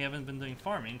 but we haven't been doing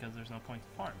farming because there's no point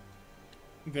to farm.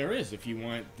 There is if you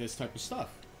want this type of stuff.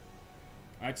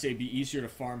 I'd say it'd be easier to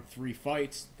farm 3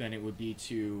 fights than it would be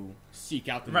to seek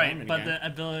out the Norman but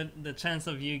again. the chance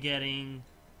of you getting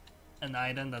an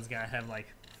item that's gonna have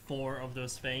like 4 of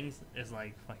those things is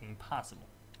like fucking impossible.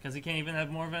 Because you can't even have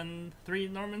more than 3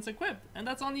 Normans equipped, and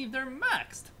that's only if they're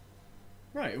maxed.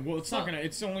 Right. Well, it's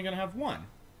only gonna have 1.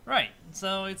 Right.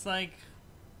 So it's like,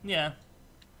 yeah,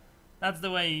 that's the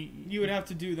way you would have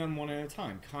to do them one at a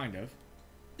time, kind of.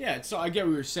 Yeah. So I get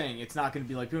what you're saying. It's not gonna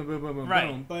be like boom, boom, boom, boom,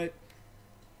 boom, but.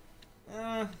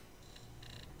 I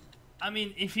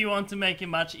mean, if you want to make it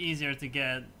much easier to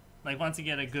get, like, once you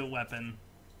get a good weapon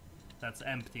that's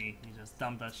empty, you just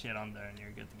dump that shit on there and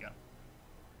you're good to go.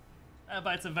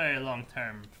 But it's a very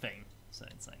long-term thing, so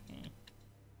it's like,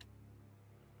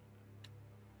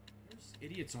 Where's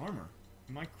Idiot's armor?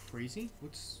 Am I crazy?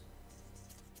 What's...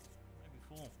 Might be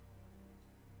full.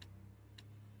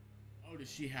 Oh, does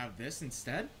she have this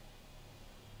instead?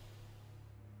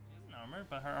 She has an armor,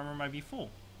 but her armor might be full.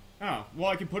 Oh, well,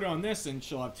 I can put it on this and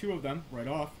she'll have 2 of them right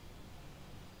off.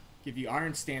 Give you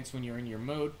Iron Stance when you're in your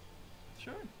mode.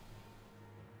 Sure. I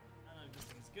don't know if this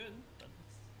thing's good, but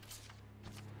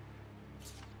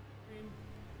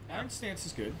Iron Stance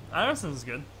is good. Iron Stance is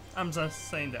good. I'm just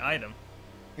saying the item.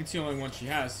 It's the only one she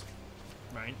has.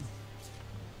 Right.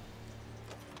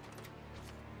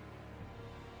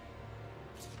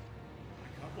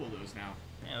 A couple of those now.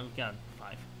 Yeah, we've got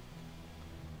 5.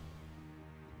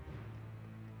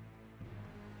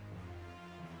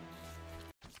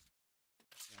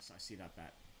 Yes, I see that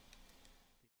bat.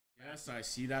 Yes, I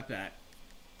see that bat.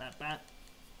 That bat.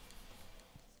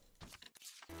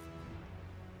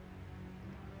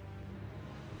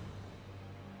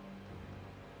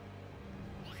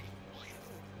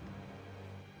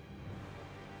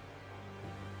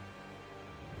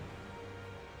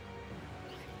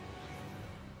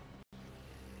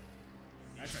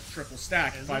 That's a triple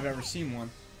stack if I've ever seen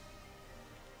one.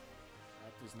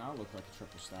 That does not look like a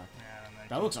triple stack. Yeah, I don't know.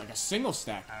 That looks like a single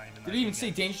stack. Did it even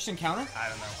say dangerous encounter? I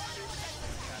don't know.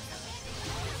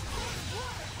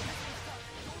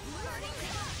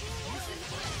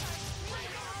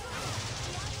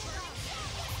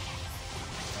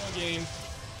 Oh, game.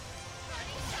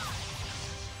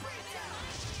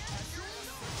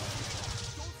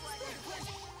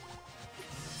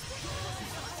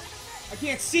 I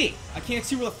can't see. I can't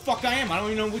see where the fuck I am. I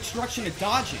don't even know which direction to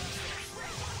dodge in.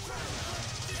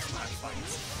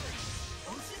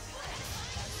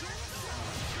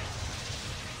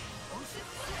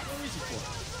 What is it for?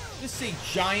 This is a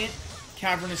giant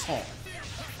cavernous hall.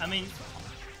 I mean,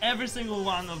 every single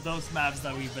one of those maps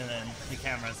that we've been in, the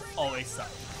cameras always suck.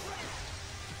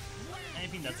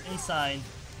 Anything that's inside,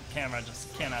 the camera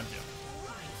just cannot do.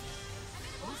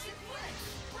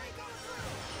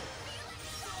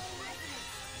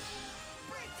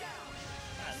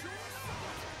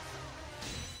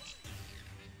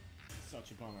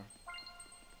 Such a bummer.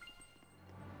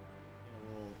 Get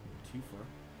a little twofer.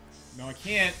 No, I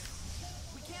can't.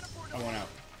 I went out.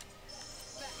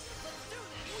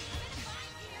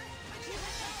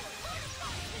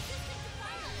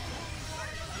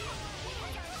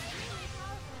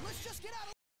 Let's just get out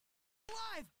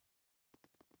alive.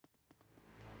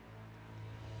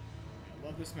 I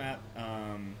love this map.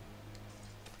 Don't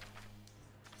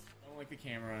like the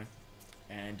camera,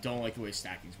 and don't like the way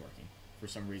stacking's working. For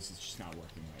some reason, it's just not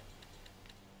working right.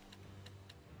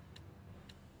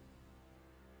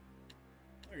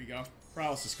 There you go.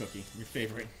 Paralysis cookie, your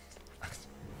favorite.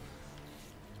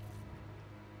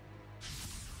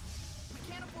 We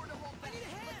can't afford to hold. I need a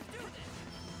hand. Do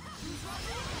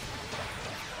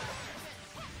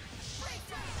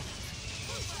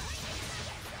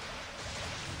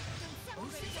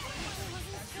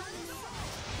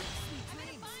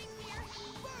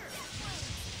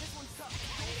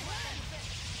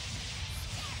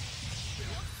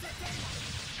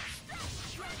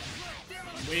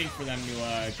I'm waiting for them to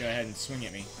go ahead and swing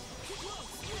at me. There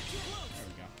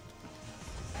we go.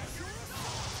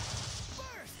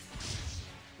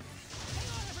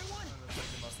 That's like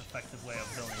the most effective way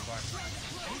of building a bar.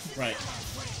 Right.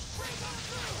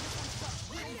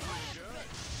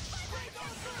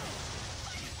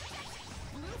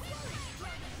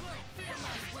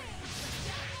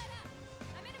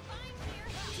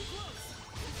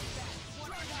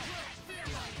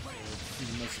 This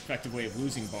is the most effective way of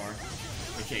losing bar,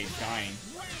 aka dying.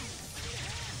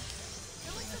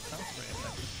 Sounds pretty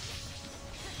effective.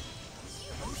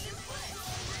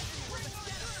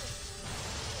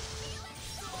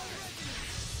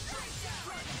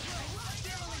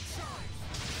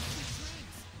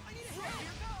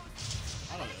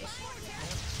 I don't know this.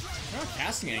 They're not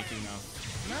casting anything though.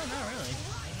 No, not really.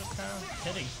 They're just kind of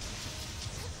hitting.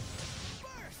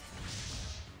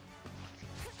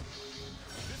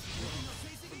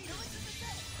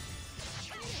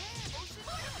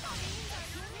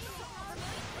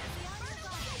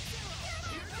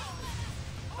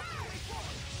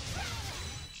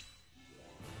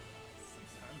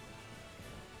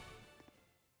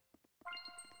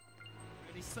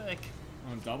 Pretty sick.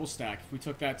 On double stack. If we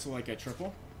took that to like a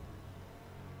triple.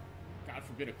 God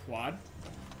forbid a quad.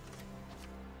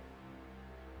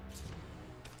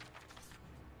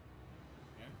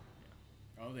 Yeah.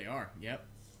 Oh, they are. Yep.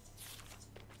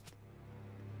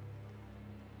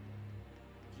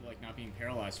 You like not being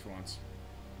paralyzed for once.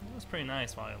 It was pretty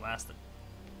nice while it lasted.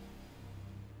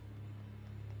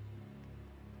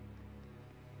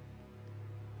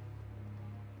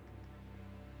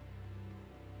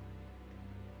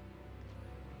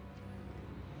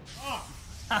 Oh!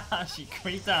 She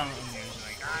creeped down on me. She's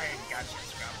like, I got you,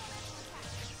 scrub.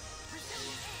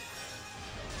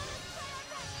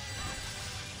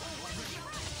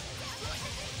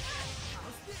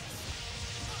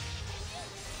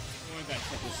 I wanted that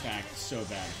triple stack so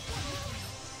bad.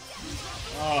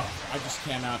 Oh, I just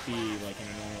cannot be like in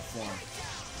a normal form.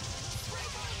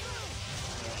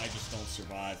 I just don't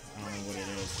survive. I don't know what it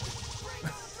is.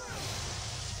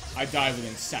 I die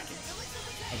within seconds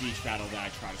of each battle that I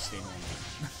try to stay normal.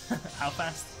 How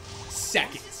fast?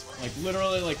 Seconds. Like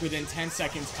literally like within 10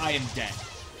 seconds I am dead.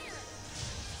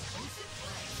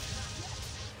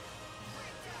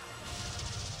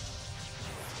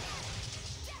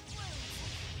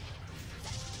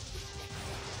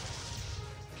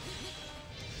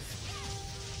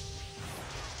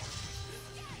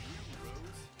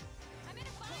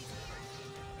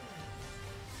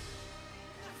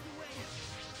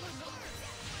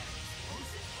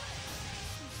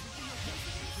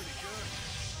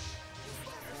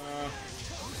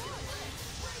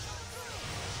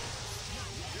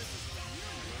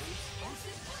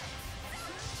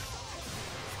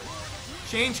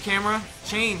 Change, camera.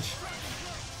 Change.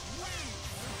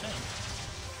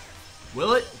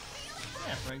 Will it?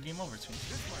 Yeah, for a game over too.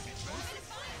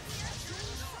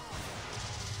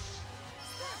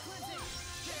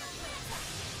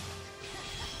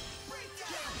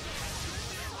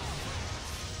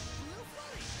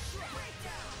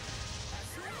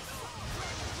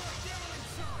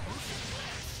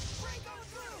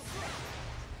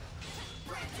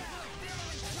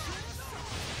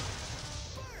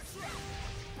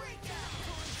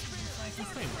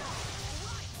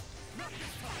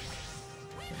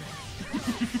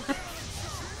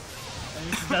 At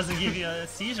least it doesn't give you a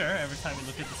seizure every time you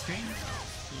look at the screen.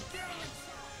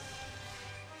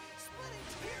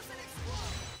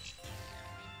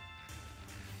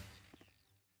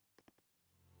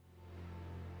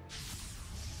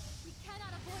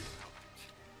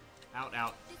 Out,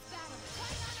 out.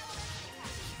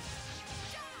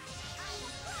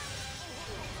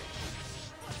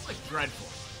 That's like dreadful.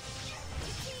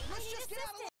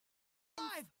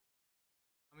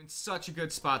 I'm in such a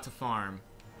good spot to farm.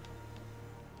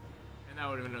 And that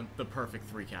would have been the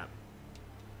perfect 3-cap.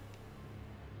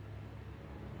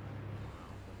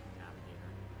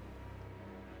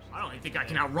 I don't even think I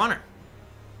can outrun her.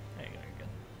 There you go, you're good.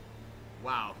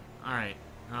 Wow. Alright.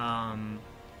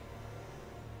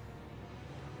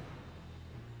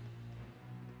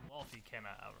 Wolfie came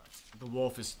out outright. The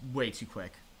wolf is way too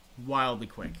quick. Wildly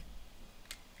quick.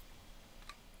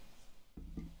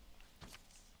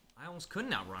 I almost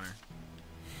couldn't outrun her.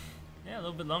 Yeah, a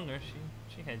little bit longer.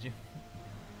 She had you.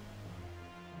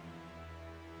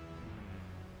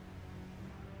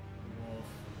 Wolf.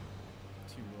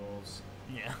 2 wolves.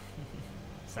 Yeah.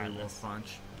 3 wolf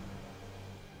punch.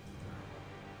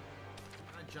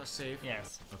 Can I just save?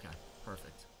 Yes. Okay,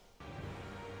 perfect.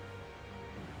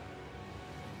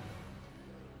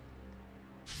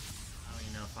 I don't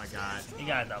even know if I got... You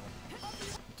got a double.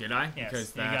 Did I? Yes,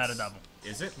 because you got a double.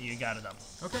 Is it? You got a double.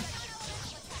 Okay.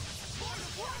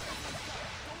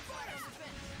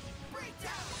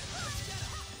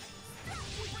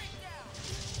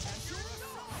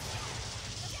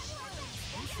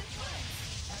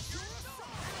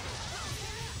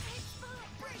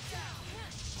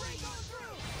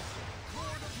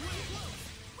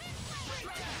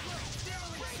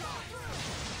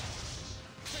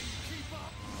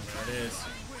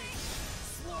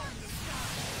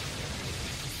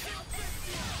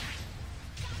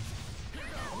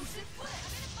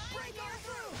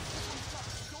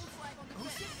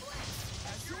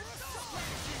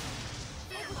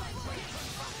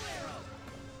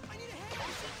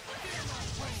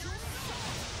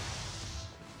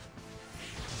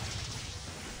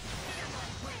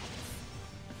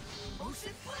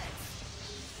 Ocean Blitz!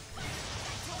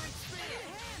 Torrent Spear!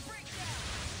 Breakdown!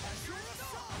 Azure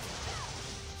Assault!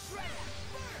 Shredder!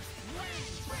 Burst! Rain!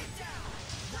 Breakdown!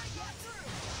 Right on through!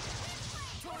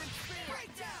 Torrent Spear!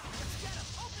 Breakdown! Let's get him!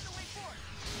 Open the way forward!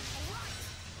 Alright!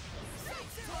 Torrent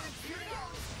Spear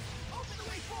goes! Open the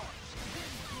way forward!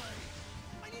 Didn't play!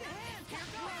 I need a hand! Here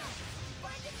goes!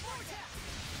 Binding Vortex!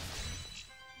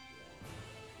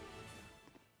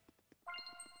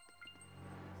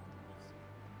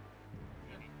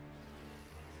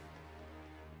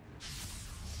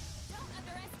 Don't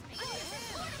underestimate Good it.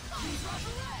 hand! He's on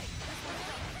the leg!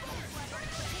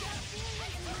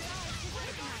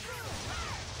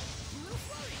 Blue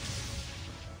Flurry!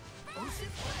 Ocean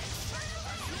Blitz!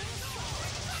 Azure Assault!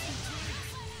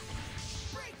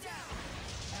 Breakdown!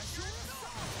 Azure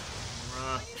Assault!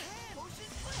 Need a hand! Ocean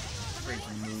Blitz!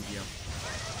 Freaking move you.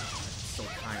 Still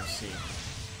kind of see.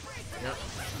 Yep,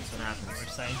 that's what happens. We're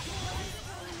saying.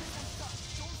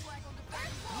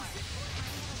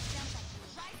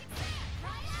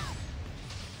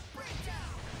 Breakdown!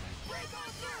 Break on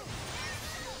through!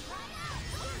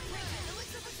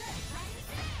 Elixir Protect! I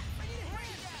need a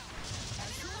hand!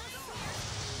 Azure Assault!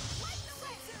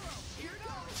 Sub-Zero! Here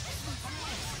goes!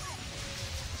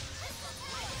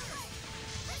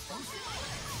 Ocean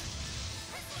Blitz!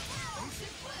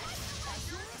 Ocean Blitz!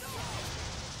 Azure Assault!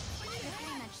 I need a You're pretty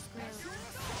hand! much screwed. Azure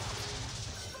Assault!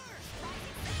 Burst!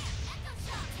 Echo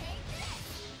Shock, take this!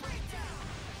 Breakdown!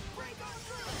 Break on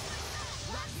through!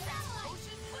 Rock Satellite!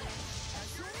 Ocean Blitz!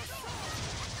 Azure Assault!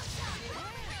 Echo Shock, I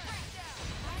need a hand!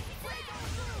 Break on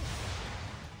through!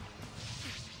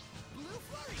 Blue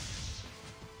Flurry!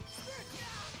 Spirit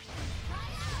Down!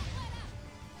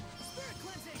 Spirit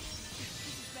Cleansing! This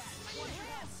is bad. I want a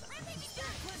hand!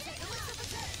 Spirit Cleansing! Elixir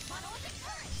Protect! Monolithic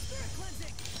Current! Spirit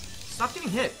Cleansing! Stop getting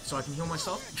hit so I can heal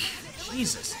myself.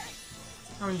 Jesus.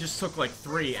 I mean, you just took like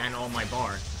 3 and all my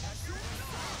bar. Azure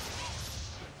Assault!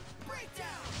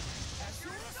 Breakdown! Azure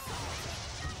Assault!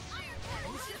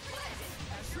 Ocean Blitz!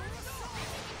 Azure Assault!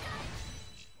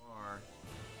 Bar.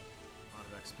 A lot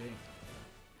of XP.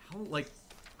 How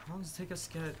long does it take us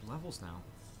to get levels now?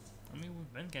 I mean,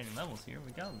 we've been getting levels here.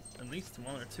 We got at least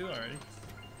 1 or 2 already.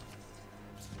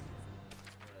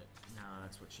 But, no,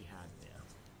 that's what she had. Yeah.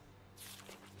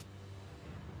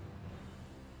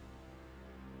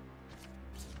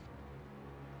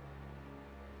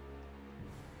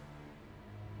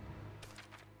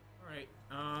 Alright,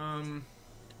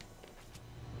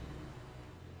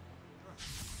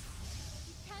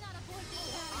 You cannot avoid this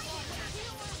battle.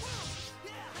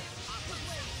 Yeah! Aqua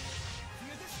Blade!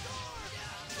 Fear the storm!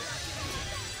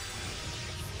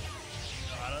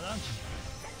 I don't know.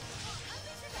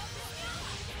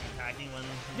 Attacking when...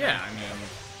 yeah, I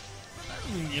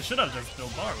mean, you should have just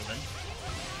built bar with it.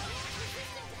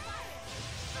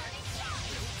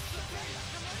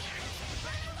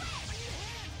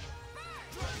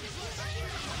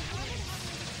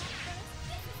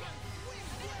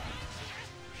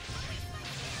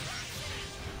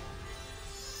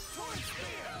 Torrent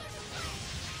Spear!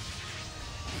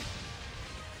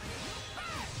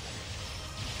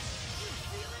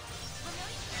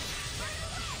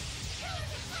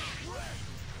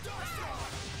 Darstar!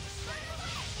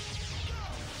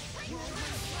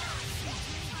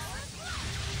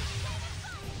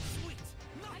 Sweet!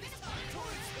 Not this time!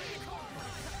 Torrent Spear!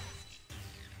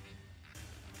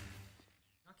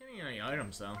 not getting any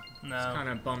items though. No. It's kind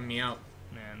of bummed me out.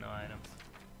 Nah, no items.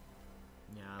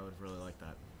 Yeah, I would really like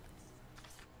that.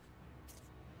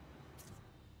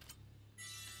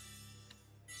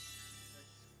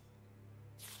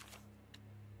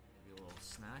 Maybe a little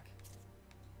snack.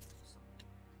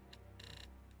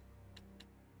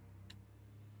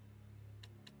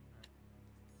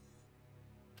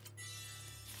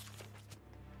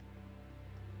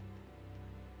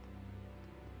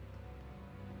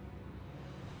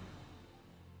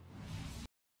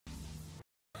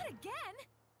 Not again!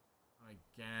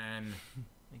 Again.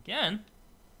 Again?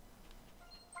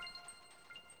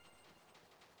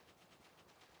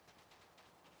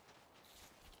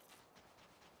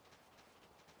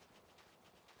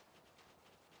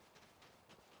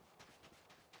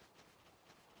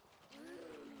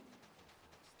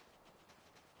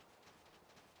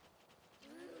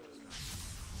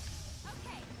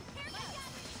 Okay, here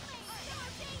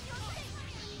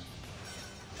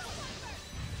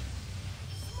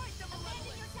we go.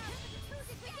 Abandon your task for the truth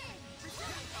is within.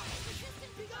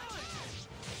 Resistance Be gone!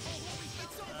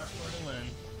 It's over! For the win.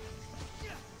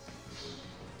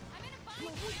 I'm in a bind.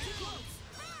 You're way too close!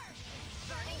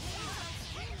 Burning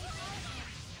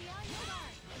beyond your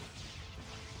guard.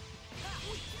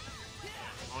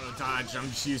 Oh no, dodge. I'm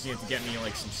just using it to get me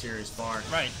like some serious bar.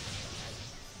 Right.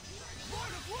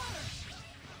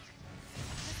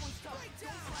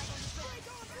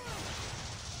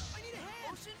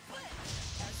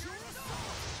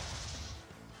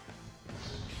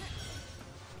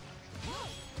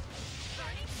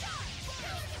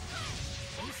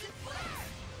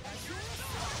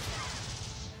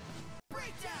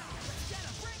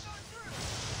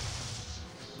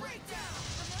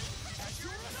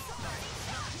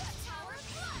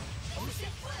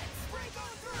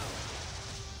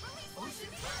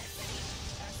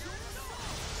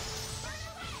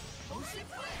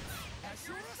 Motion blitz!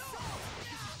 Azure assault!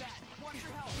 This is bad. Watch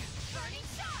your health. Burning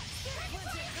shot! Spirit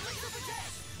cleansing! Elixir protect!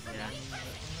 Yeah.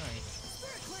 Nice.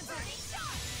 Spirit cleansing! Burning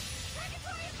shot!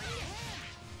 Purgatory hand!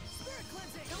 Spirit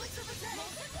cleansing! Elixir protect!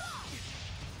 Molten claw!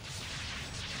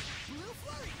 Blue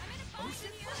flurry! I'm in a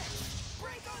Ocean blitz!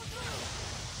 Break on through!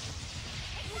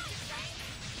 Instant strength!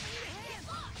 I need a hand! Get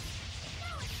lost!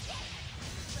 No escape!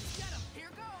 Let's get him!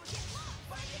 Here goes! Get lost!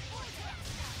 Fighting vortex!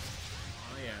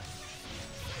 Oh yeah.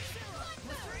 Zero!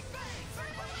 Blistering bang!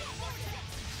 Fighting vortex!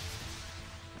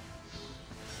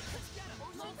 Let's get him!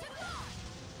 Molten claw!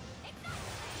 Ignite!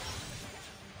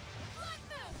 Blood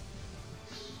moon!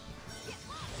 Get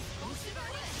lost! Ocean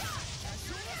burning shot!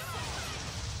 Azure assault!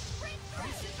 Break through!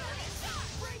 Ocean burning shot!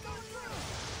 Break on through!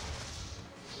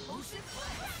 Ocean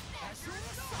blitz! Azure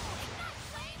assault! Ignite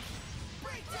flame!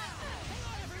 Break down! Hang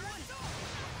on, everyone!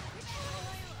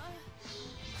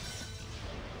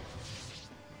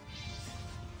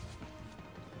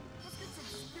 Let's get some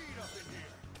speed up in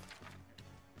here!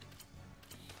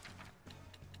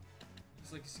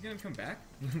 It's like, is he gonna come back?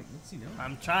 What's he know?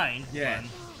 I'm trying. Yeah.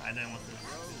 But I didn't want to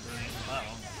bring it low.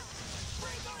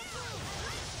 Break on through!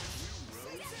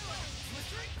 Say zero!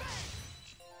 Blistering bang!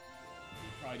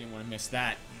 Probably didn't want to miss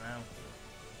that. No.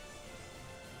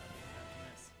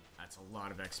 That's a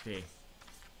lot of XP. It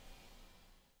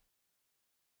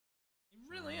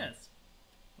really is.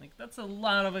 Like, that's a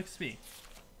lot of XP.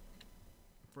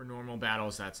 For normal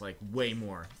battles, that's like way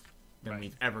more than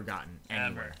we've ever gotten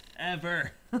anywhere.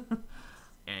 Ever.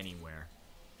 Anywhere.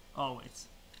 Always.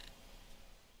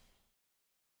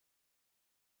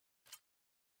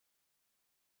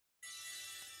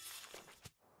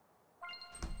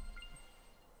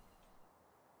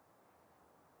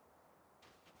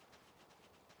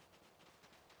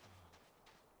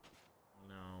 Oh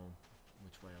no.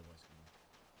 Which way I was going.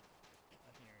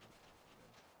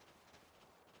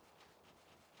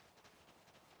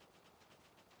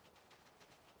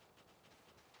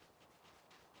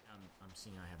 I'm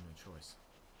seeing I have no choice.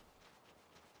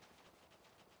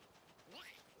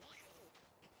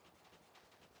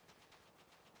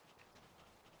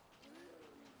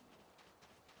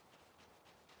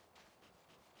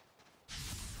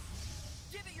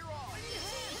 Give it your all! I need a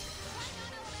hand! Why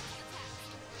not elemental attack?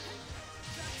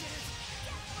 Back to his...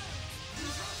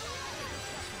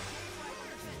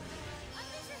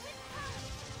 Unleash your hidden power!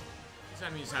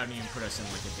 That means haven't even put us in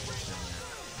like a danger zone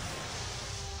yet.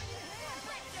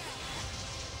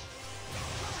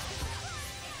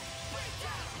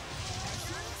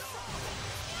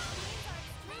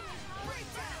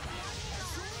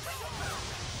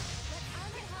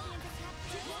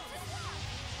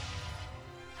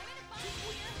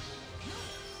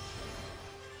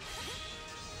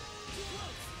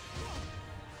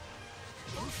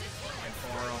 I'm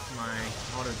far off my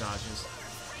auto dodges.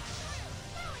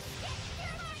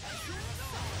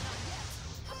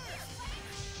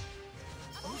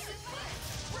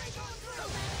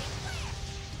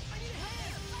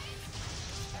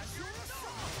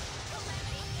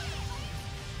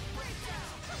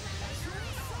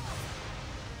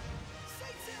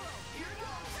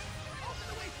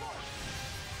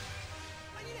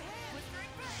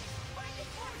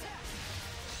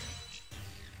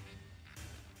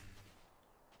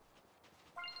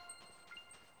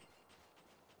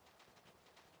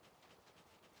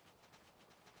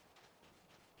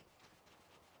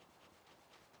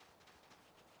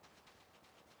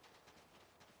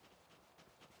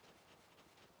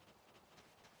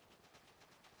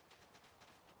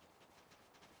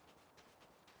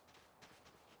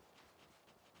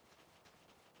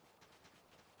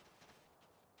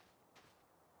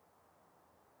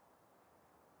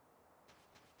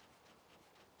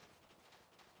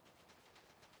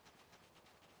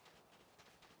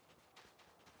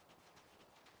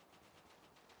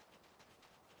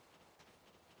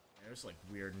 There's like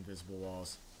weird invisible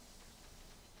walls.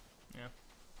 Yeah.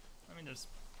 I mean, there's...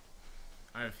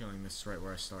 I have a feeling this is right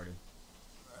where I started.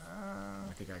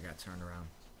 I think I got turned around.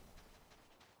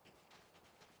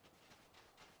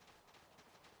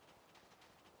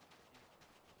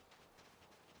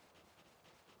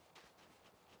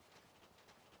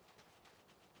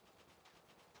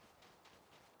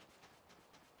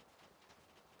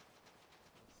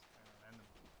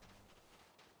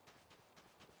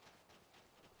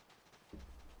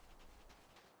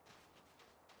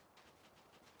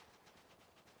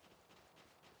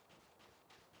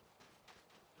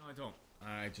 No, I don't.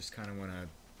 I just kind of want to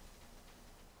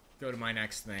go to my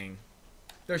next thing.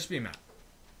 There should be a map.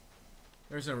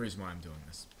 There's no reason why I'm doing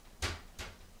this.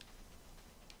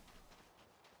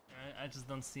 I just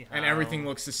don't see how... And everything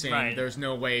looks the same. Right. There's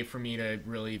no way for me to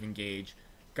really even gauge.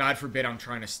 God forbid I'm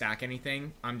trying to stack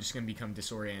anything, I'm just going to become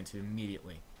disoriented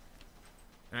immediately.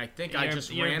 And I think I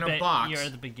just ran a box. You're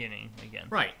at the beginning again.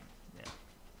 Right. Yeah.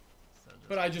 So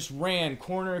But I just ran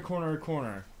corner to corner to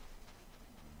corner.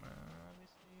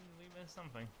 Obviously, we missed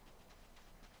something.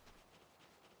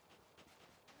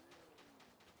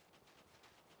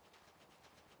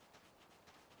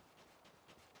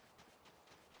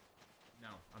 No,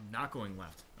 I'm not going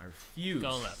left. I refuse.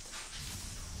 Go left.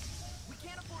 We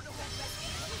can't afford to hold back.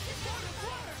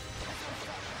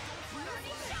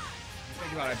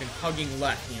 Think about it, I've been hugging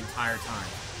left the entire time,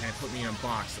 and it put me in a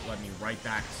box that led me right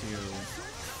back to...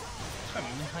 I've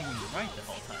been hugging right the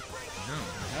whole time. No,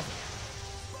 I haven't.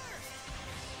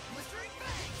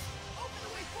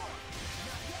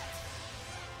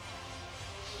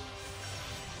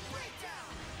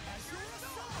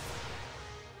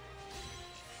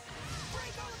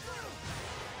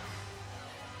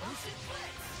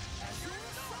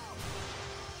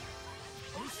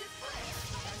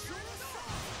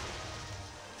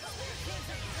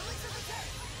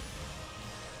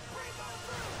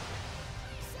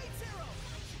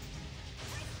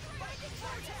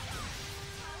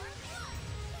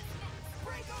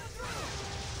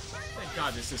 Thank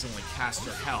God this isn't like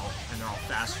Caster Hell, and they're all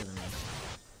faster than me.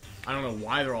 I don't know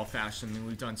why they're all faster than me.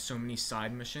 We've done so many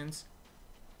side missions.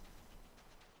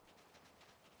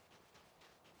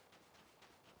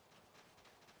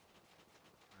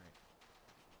 Alright.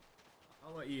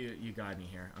 I'll let you guide me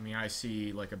here. I mean, I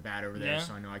see like a bat over there,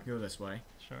 so I know I can go this way.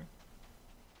 Sure.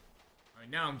 Alright,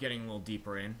 now I'm getting a little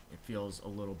deeper in. It feels a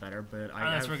little better, but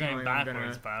Unless we're going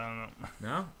backwards, but I don't know.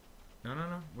 No? No, no,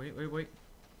 no. Wait, wait, wait.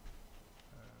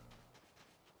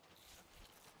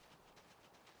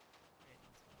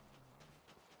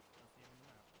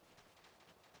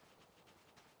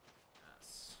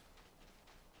 Yes.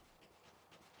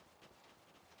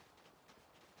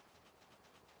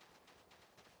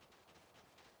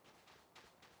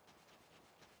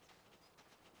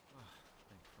 Oh,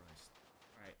 thank Christ.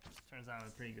 Alright. Turns out I'm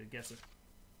a pretty good guesser.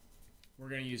 We're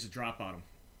gonna use a drop bottom.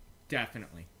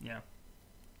 Definitely. Yeah.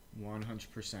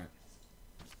 100%. And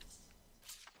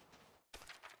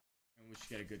we should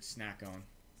get a good snack going.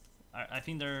 I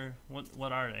think they're...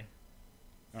 What are they?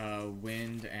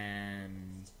 Wind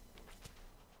and...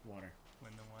 water.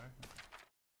 Wind and water?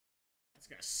 It's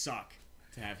gonna suck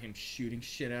to have him shooting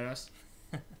shit at us.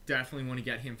 Definitely want to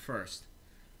get him first.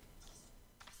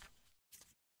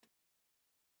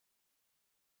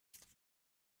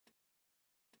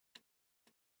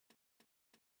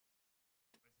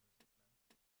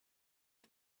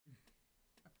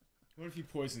 What if he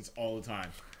poisons all the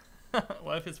time?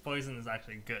 What if his poison is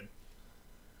actually good?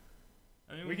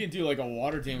 I mean, We can do like a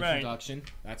water damage Right. reduction.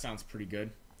 That sounds pretty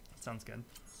good. Sounds good.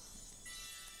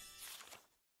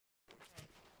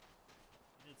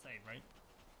 You did save, right?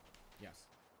 Yes.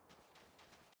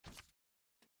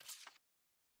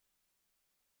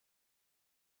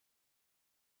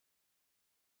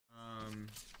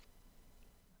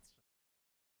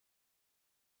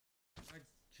 Did I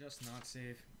just not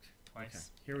save? Twice. Okay,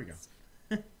 here we go.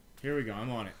 Here we go, I'm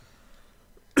on it.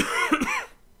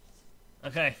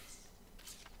 Okay.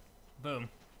 Boom.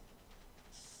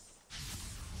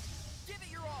 Give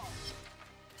it your all.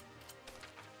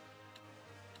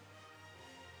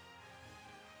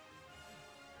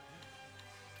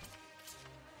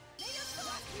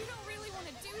 You don't really want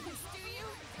to do this, do you?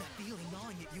 That feeling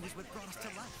gnawing at you is what brought us to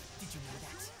life. Did you know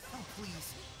that? Oh,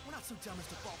 please. We're not so dumb as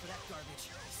to fall for that garbage.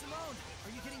 Simone,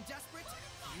 are you getting desperate?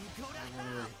 You go to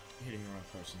We're hell. hitting the wrong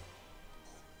person.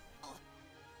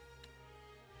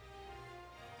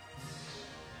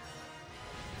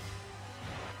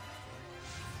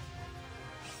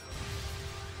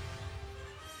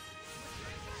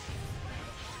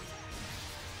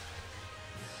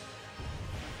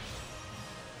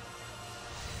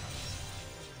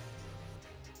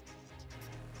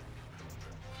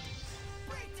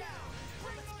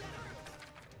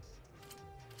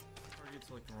 Target's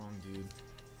like the wrong dude.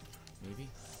 Maybe?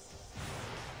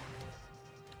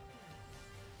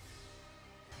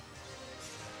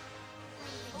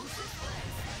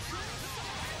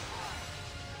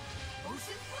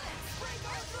 Ocean Blitz! Break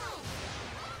on through!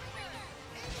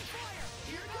 Aiming fire!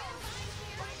 Here goes!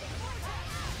 Lightning vortex!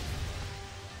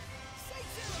 Say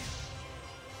zero!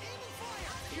 Aiming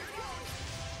fire! Here goes!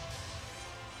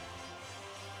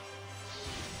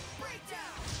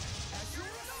 Breakdown! As your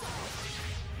assault!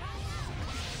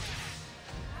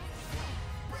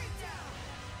 Breakdown!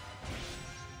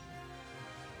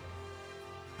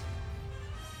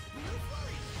 Blue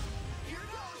flurry! Here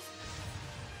goes!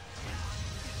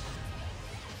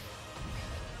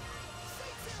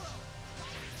 Say zero!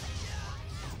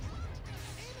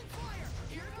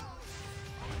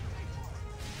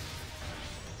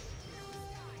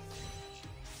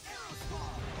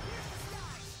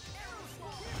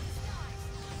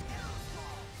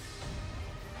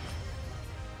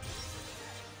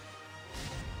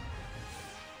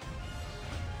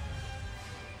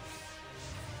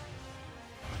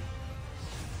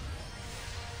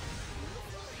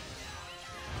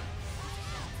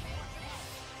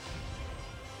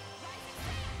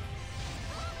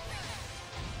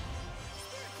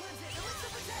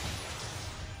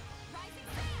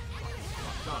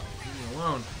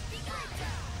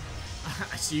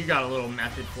 so you got a little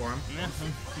method for him. Yeah,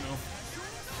 no.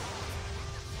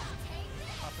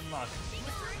 Pop and lock.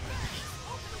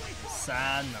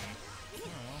 Sanum.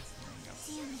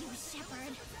 Damn you,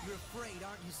 Shepard. You're afraid,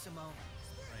 aren't you, Simone?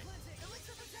 Right.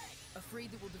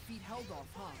 Afraid that we'll defeat Heldolf,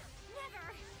 huh?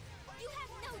 Never! You have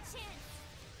no chance!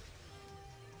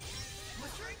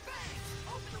 Blistering Fangs!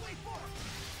 Open the way forward!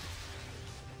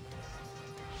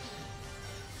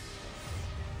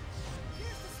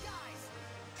 Here's the skies!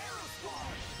 Arrow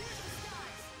Squad! Here's the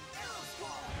skies! Arrow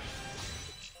Squad!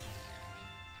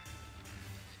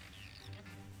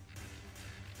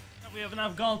 We have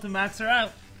enough gold to max her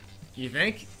out. You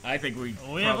think? I think we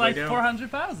We have like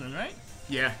 400,000, right?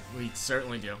 Yeah, we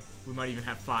certainly do. We might even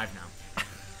have 5 now.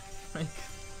 Like,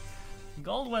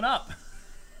 gold went up.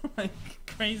 Like,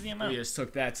 crazy amount. We just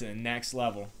took that to the next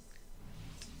level.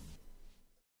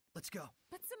 Let's go.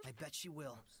 I bet she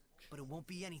will. But it won't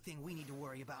be anything we need to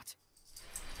worry about.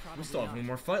 We still have one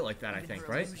more fight like that, I think,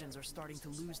 right? Are starting to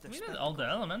lose their We did all the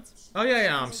elements. Oh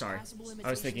yeah, I'm sorry. I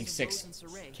was thinking 6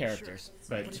 characters,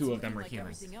 but 2 of them are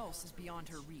human. Everything else is beyond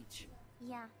her reach.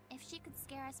 Yeah, if she could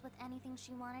scare us with anything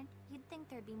she wanted, you'd think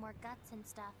there'd be more guts and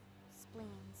stuff.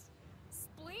 Spleens.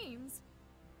 Spleens?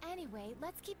 Anyway,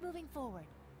 let's keep moving forward.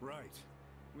 Right.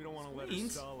 We don't want to let her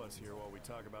Means- stall us here while we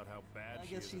talk about how bad I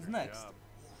she guess is she's at her next. job.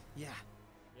 Yeah.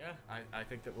 Yeah, I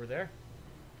think that we're there.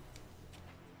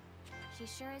 She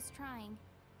sure is trying.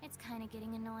 It's kind of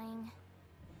getting annoying.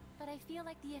 But I feel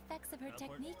like the effects of her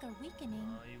Teleport. technique are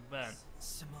weakening. Oh, you bet.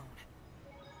 Simone.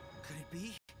 Could it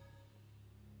be?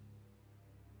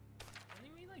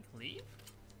 Can we like leave?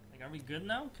 Like, are we good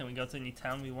now? Can we go to any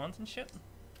town we want and shit?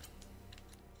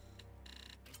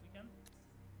 Think we can?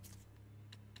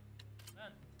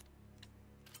 Man.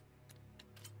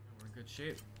 We're in good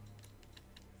shape.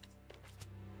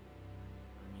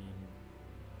 I mean,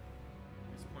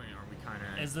 at this point, are we kind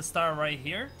of? Is the star right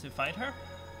here to fight her?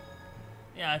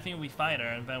 Yeah, I think we fight her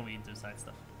and then we do side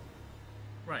stuff.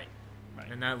 Right.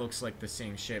 Right. And that looks like the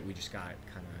same shit we just got,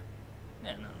 kind of.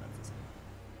 Yeah, no, that's the same.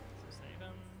 So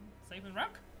save and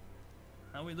rock?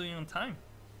 How are we doing on time?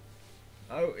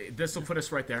 Oh, this will put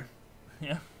us right there.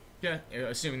 Yeah. Yeah,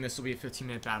 assuming this will be a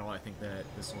 15-minute battle, I think that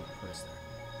this will put us there.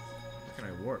 How can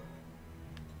I warp?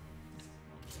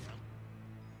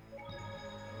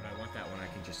 When I want that one, I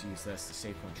can just use this to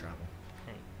safe one travel.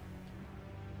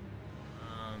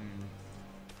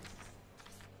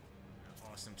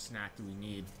 What awesome snack do we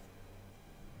need?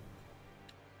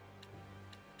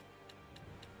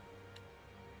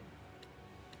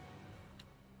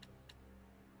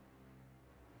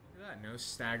 Look at that, no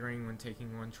staggering when taking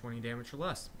 120 damage or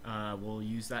less. We'll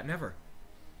use that never.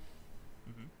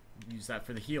 Use that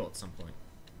for the heal at some point.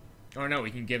 Oh no, we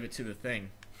can give it to the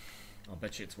thing. I'll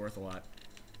bet you it's worth a lot.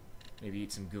 Maybe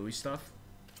eat some gooey stuff.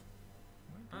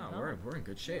 Oh, we're in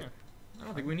good shape. I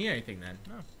don't think we need anything then.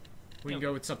 No. We can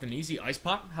go with something easy. Ice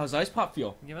Pop? How's Ice Pop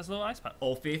feel? Give us a little ice pop.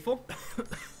 Old Faithful? Never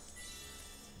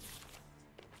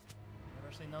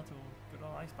say no to good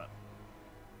old ice pop.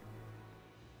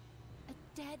 A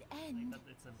dead end. But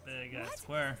it's a big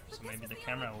square, so maybe the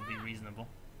camera will be reasonable.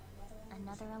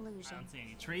 Another I illusion. don't see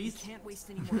any trees. Can't waste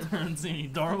any more I time. don't see any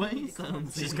doorways. I don't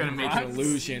see She's any gonna make an rocks.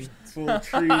 illusion. Full of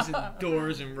trees and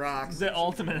doors and rocks. The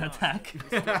ultimate attack.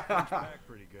 Back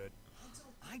pretty good.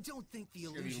 I don't think the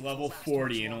She'll be illusion level will last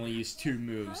 40 much and only longer. use 2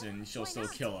 moves, and she'll still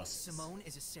kill us. Simone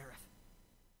is a seraph.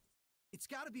 It's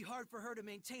gotta be hard for her to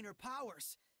maintain her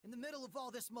powers in the middle of all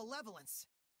this malevolence.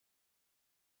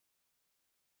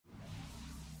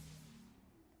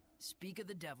 Speak of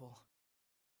the devil.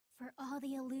 For all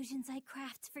the illusions I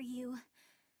craft for you,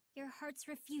 your hearts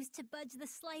refuse to budge the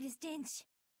slightest inch.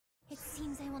 It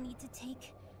seems I will need to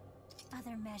take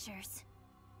other measures.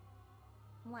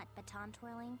 What, baton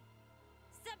twirling?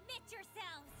 Submit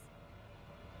yourselves!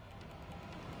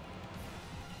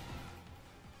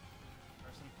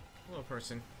 Person, Hello,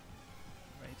 person.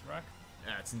 ready to rock?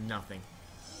 That's nothing.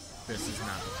 This is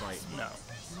not the fight. No.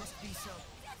 You must be so.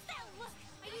 Just that look!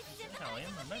 Are you Italian,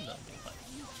 and then don't do fight.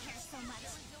 You care so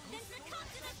much. Then succumb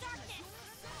to the darkness!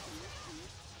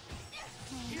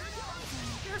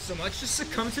 Care so much, just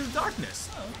succumb to the darkness.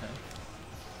 Oh, okay.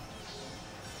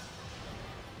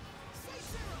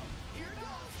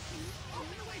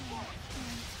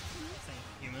 Saying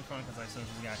human form because I assume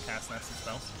she's gonna cast nasty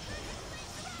spells.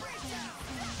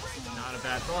 Not a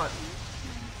bad thought.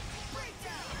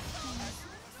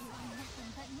 Nothing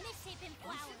but misshapen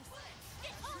flowers.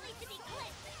 Fit only to be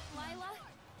clipped! Lila?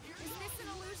 Is this an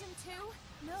illusion too?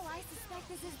 No, I suspect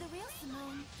this is the real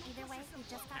Simone. Either way, we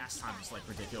just got Last time was like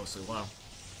ridiculously low.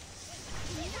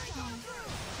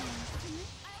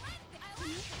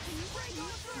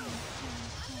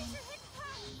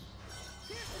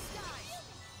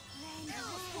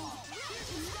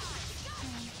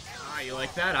 Ah, you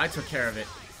like that? I took care of it.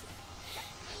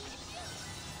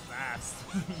 Fast.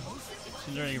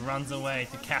 She literally runs away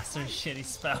to cast her shitty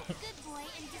spell. Good boy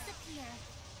and disappear.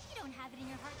 You don't have it in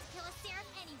your heart to kill a seraph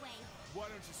anyway. Why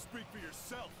don't you speak for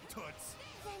yourself, Toots?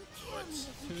 Then kill me if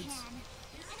you can.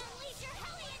 And unleash your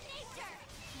hellion nature!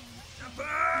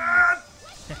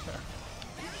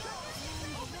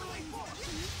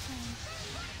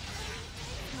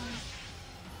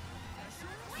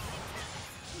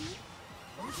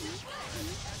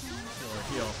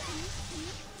 Heal.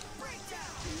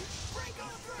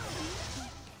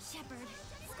 Shepherd,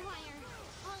 Squire,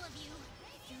 all of you,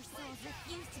 your souls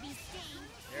refuse to be stained.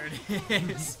 There it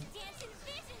is. Dance in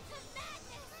visions of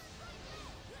madness!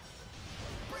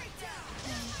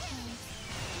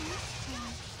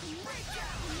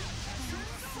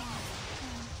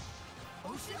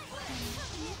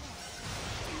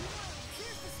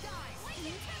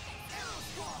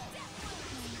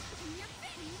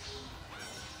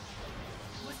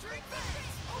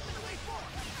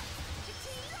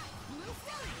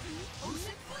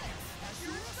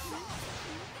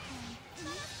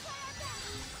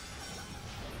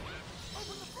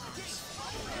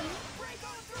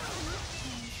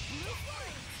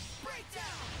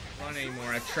 Run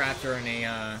anymore. I've trapped her in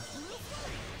a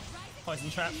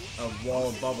Poison trap? wall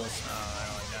of bubbles. Oh, I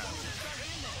don't like that.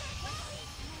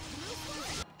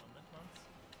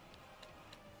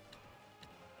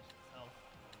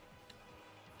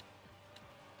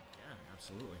 Yeah,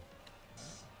 absolutely.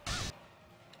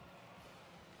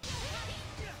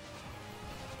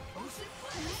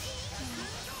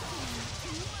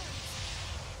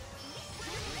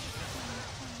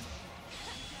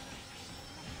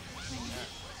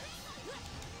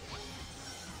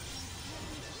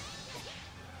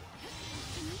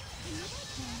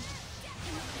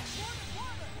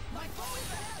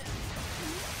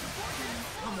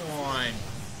 Come on.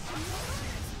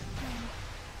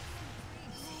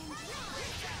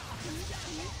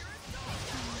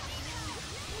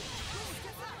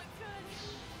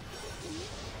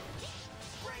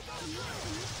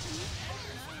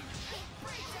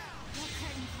 Your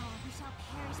curtain call, we shall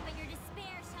perish, but your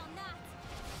despair shall not.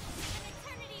 An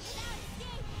eternity without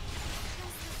escape.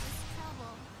 Justice is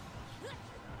trouble.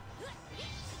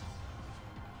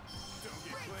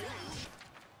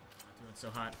 Doing so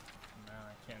hot. No,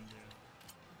 I can't do it.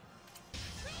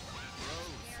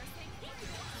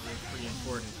 Really pretty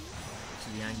important to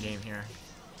the end game here.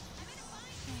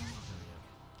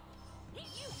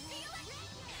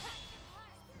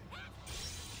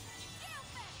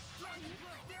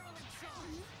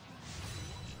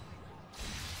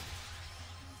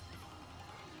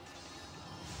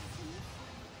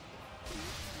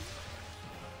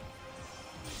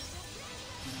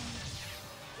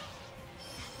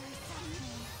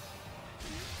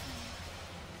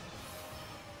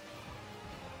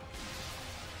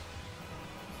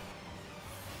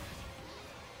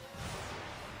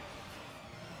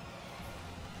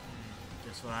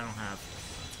 Guess what I don't have?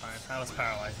 Alright, I was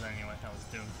paralyzed anyway. I was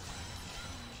doomed.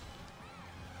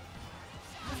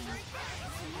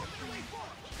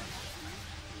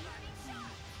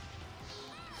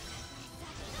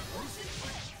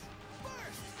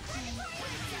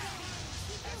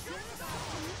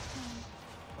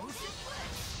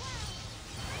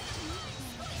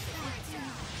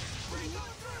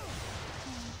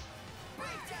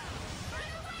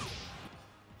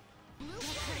 Your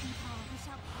curtain call, we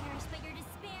shall perish, but your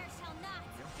despair shall not.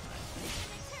 An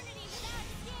eternity without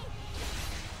escape.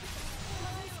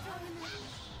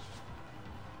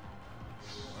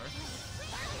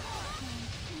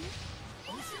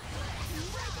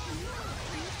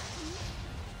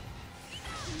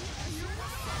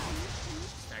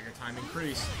 Stagger time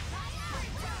increased.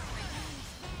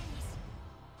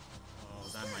 Oh,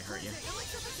 that might hurt you.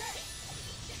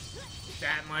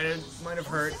 That might have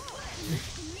hurt.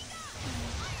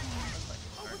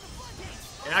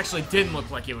 It actually didn't look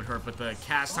like it would hurt, but the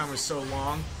cast time was so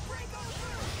long.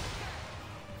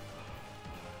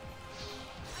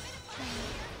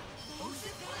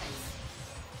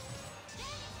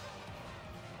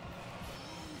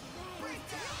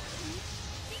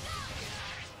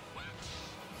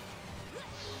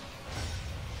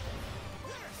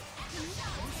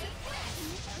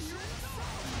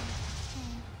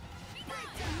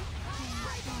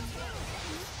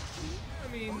 I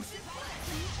mean,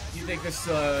 do you think this is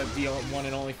the one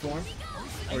and only form?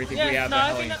 Or do you think we have the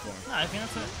Hellion form? No, I think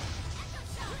that's it.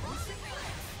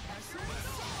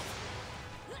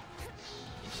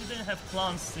 If she didn't have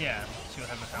clones, yeah, she would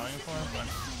have a Hellion form, but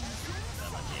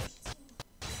that might be it.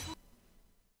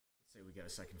 Let's say we get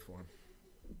a second form.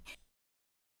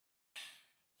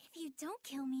 If you don't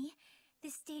kill me,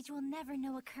 this stage will never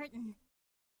know a curtain.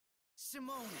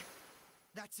 Simone,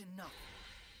 that's enough.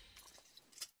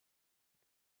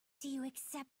 Do you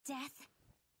accept death?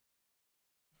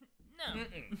 No.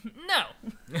 No.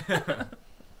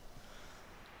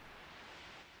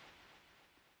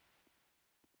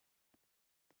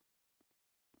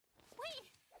 Wait!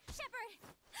 Shepard!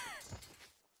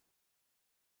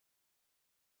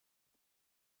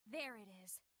 There it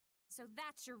is. So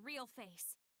that's your real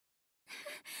face.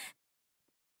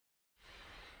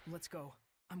 Let's go.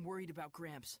 I'm worried about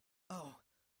Gramps. Oh,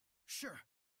 sure.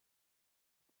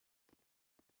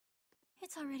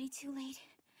 It's already too late.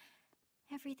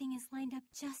 Everything is lined up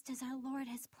just as our Lord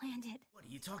has planned it. What, are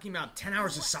you talking about 10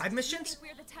 hours of side missions?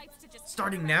 We're the types to just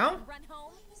Starting now? run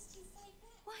home?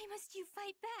 Why must you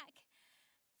fight back?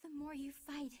 The more you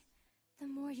fight, the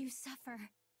more you suffer.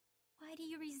 Why do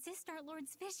you resist our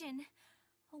Lord's vision?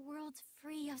 A world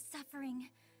free of suffering,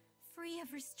 free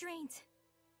of restraint.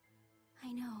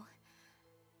 I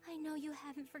know you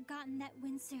haven't forgotten that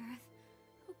wind seraph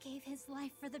who gave his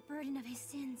life for the burden of his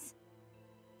sins.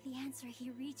 The answer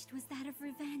he reached was that of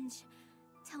revenge.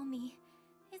 Tell me,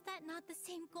 is that not the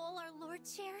same goal our Lord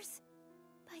shares?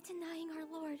 By denying our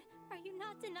Lord, are you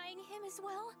not denying him as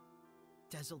well?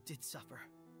 Dezel did suffer,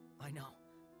 I know.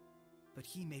 But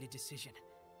he made a decision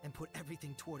and put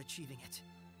everything toward achieving it.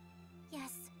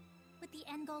 Yes, with the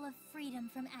end goal of freedom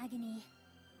from agony.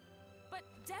 But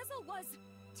Dezel was...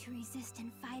 To resist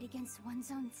and fight against one's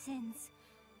own sins.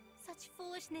 Such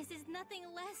foolishness is nothing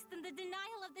less than the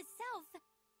denial of the self.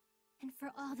 And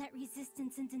for all that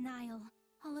resistance and denial,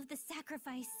 all of the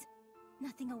sacrifice,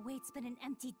 nothing awaits but an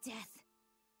empty death.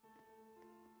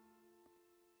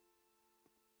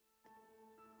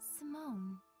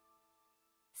 Simone,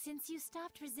 since you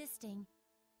stopped resisting,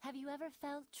 have you ever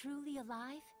felt truly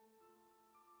alive?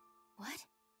 What?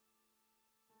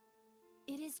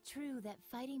 It is true that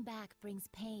fighting back brings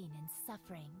pain and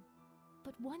suffering.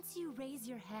 But once you raise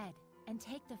your head and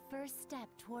take the first step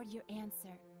toward your answer,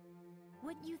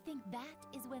 wouldn't you think that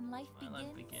is when life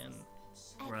begins?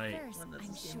 At first,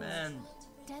 I'm sure,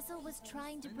 Dezel was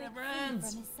trying to break free from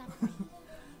his suffering.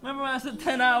 Remember when I said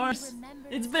 10 hours?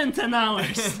 It's been 10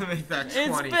 hours. Make that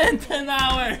 20. It's been 10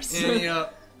 hours.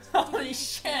 Yep. Holy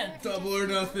shit. Double or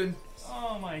nothing.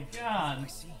 Oh my god.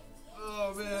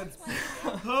 Oh man.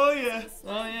 Oh yeah.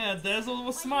 Oh yeah, Dezel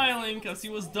was smiling because he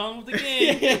was done with the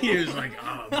game. He was like,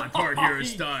 oh, my part here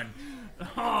is done.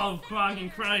 Oh fucking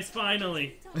Christ,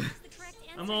 finally.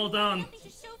 I'm all done.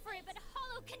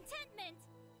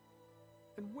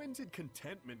 And when did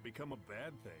contentment become a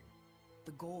bad thing?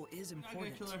 The goal is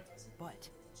important, but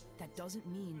that doesn't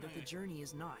mean that the journey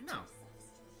is not. No.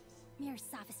 Mere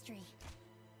sophistry.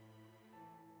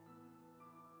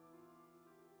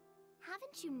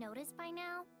 Haven't you noticed by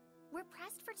now? We're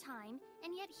pressed for time,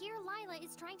 and yet here Lila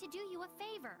is trying to do you a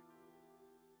favor.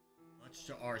 Much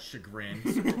to our chagrin.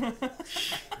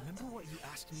 Remember what you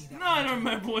asked me that No, I don't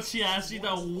remember what she asked you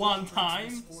that one time.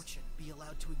 Misfortune be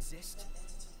allowed to exist?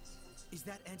 Is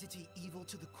that entity evil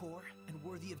to the core and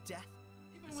worthy of death?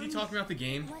 Is he talking about the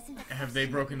game? Have they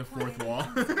broken the fourth wall?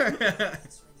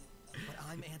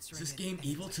 Is this game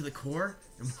evil to the core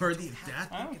and worthy of death?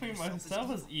 I don't think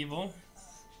myself is evil.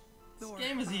 This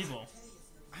game is evil.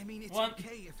 I mean, it's What?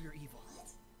 okay if you're evil.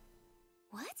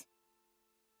 What?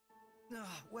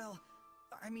 Well,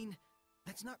 I mean,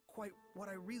 that's not quite what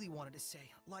I really wanted to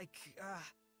say. Like,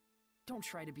 Don't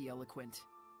try to be eloquent.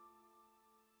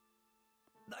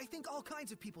 I think all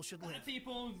kinds of people should live. Good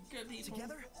people, good people.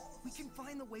 Together, we can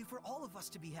find the way for all of us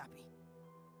to be happy.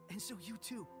 And so you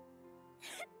too.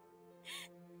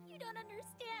 You don't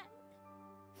understand.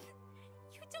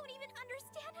 You don't even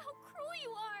understand how cruel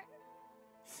you are.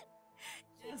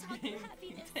 You Yes, talk game. of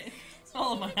happiness. Takes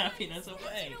all of my happiness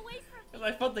away. Because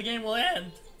I thought the game will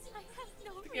end. I have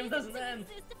no The game reason doesn't to end.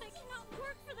 exist if I cannot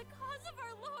work for the cause of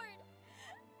our Lord.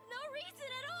 No reason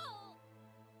at all.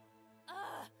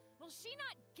 Will she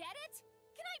not get it?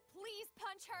 Can I please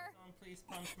punch her? Don't please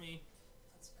punch me.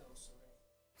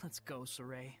 Let's go,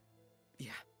 Saray.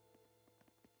 Yeah.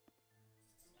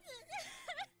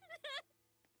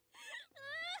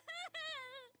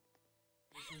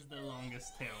 This is the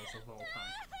longest Tales of all time.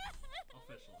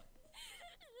 Officially.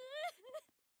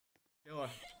 Kill her.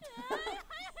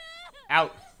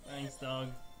 Out. Thanks, dog.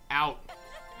 Out.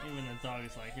 Even the dog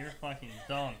is like, you're fucking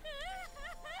dumb.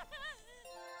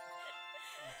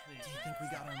 Do you think we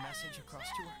got our message across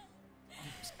to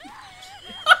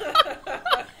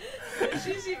her?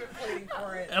 She's even waiting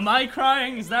for it. Am I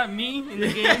crying? Is that me in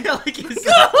the game? Like it's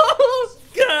Oh,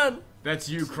 God! That's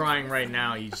you crying right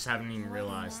now. You just haven't even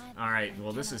realized. Alright,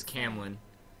 well, this is Camlin.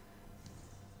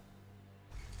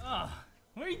 Ugh.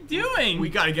 What are you doing? We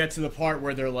gotta get to the part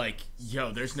where they're like,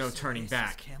 yo, there's no turning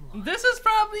back. This is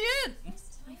probably it.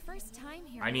 My first time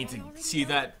here. I need to see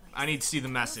that. I need to see the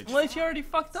message. Well, she already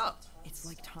fucked up. It's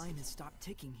like time has stopped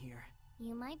ticking here.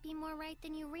 You might be more right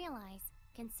than you realize,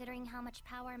 considering how much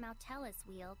power Mautelus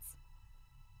wields.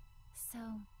 So,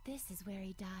 this is where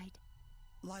he died.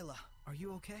 Lila, are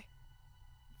you okay?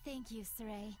 Thank you,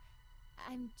 Saray.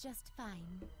 I'm just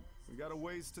fine. We got a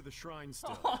ways to the shrine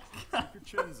still. Oh, Keep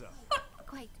your chins up.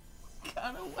 Quite.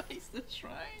 Got a ways to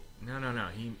try. No.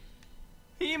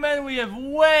 He meant we have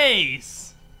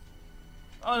ways.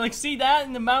 Oh, like, see that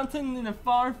in the mountain, in the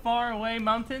far, far away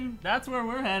mountain? That's where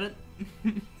we're headed.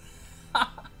 There's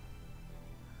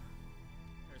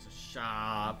a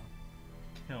shop.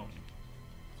 Kill me.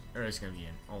 There's gonna be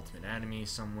an ultimate enemy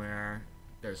somewhere.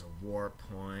 There's a war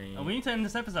point. Oh, we need to end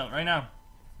this episode right now.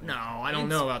 No, I don't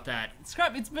know about that.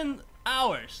 Scrap, it's been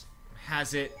hours.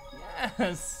 Has it?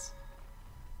 Yes.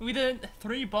 We did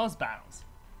 3 boss battles.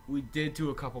 We did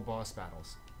do a couple boss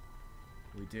battles.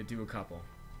 We did do a couple.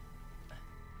 Let's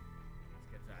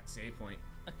get to that save point.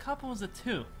 A couple was a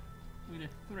 2. We did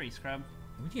 3, Scrub.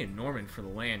 We need a Norman for the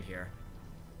land here.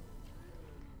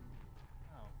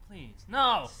 Oh, please.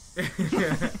 No!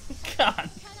 God.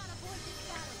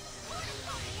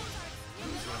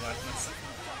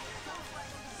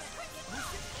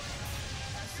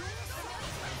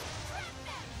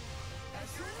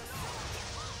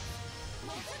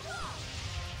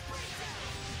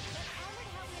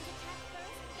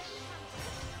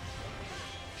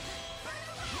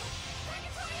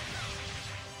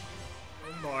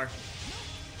 Bar.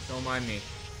 Don't mind me.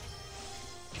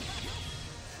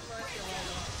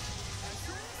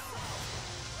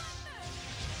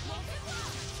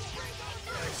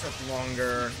 Except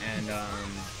longer and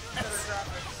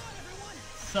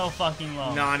So fucking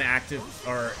long. non-active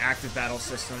or active battle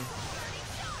system.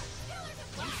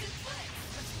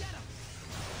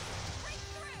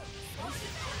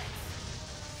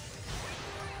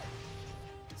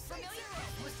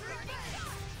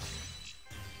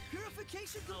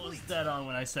 I was dead on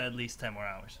when I said at least 10 more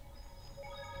hours.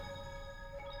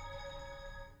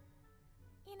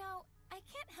 You know, I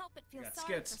can't help but feel Got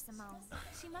sorry skits. for Simone.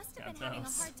 She must have Got been having a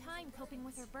those. hard time coping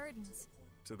with her burdens.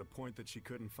 To the point that she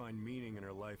couldn't find meaning in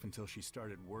her life until she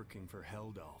started working for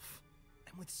Heldolf.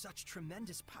 And with such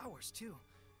tremendous powers, too.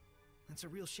 It's a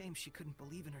real shame she couldn't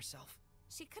believe in herself.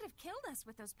 She could have killed us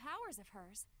with those powers of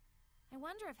hers. I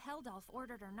wonder if Heldolf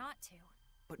ordered her not to.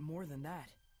 But more than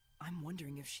that, I'm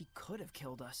wondering if she could have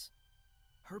killed us.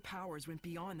 Her powers went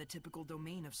beyond the typical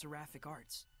domain of seraphic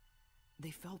arts.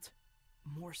 They felt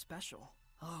more special.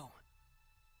 Oh,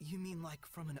 you mean like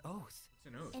from an oath? It's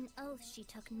an oath. An oath she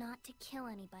took not to kill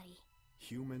anybody.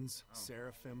 Humans,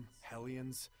 Seraphim,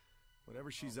 Hellions,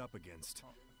 whatever she's up against,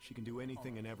 she can do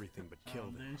anything and everything but kill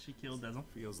them. Then she killed Dazzle.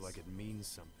 Feels like it means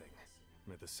something,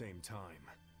 and at the same time,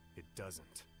 it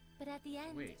doesn't. But at the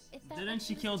end, Wait, it felt didn't like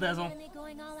she was kill Dazzle? genuinely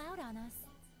going all out on us.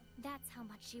 That's how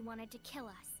much she wanted to kill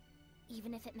us.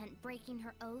 Even if it meant breaking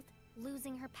her oath,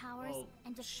 losing her powers, Well,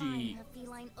 and defying she her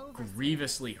feline overseer.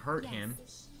 grievously hurt Yes. him.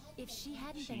 If she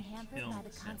hadn't She been hampered killed by the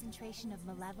him. concentration of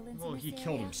malevolence Well, in this he killed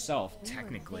area, himself, we were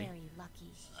technically. very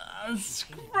lucky.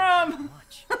 Scrum!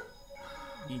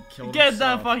 He killed Get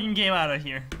himself. that fucking game out of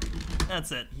here.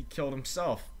 That's it. He killed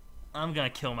himself. I'm gonna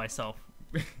kill myself.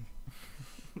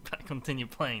 If I continue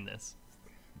playing this.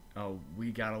 Oh,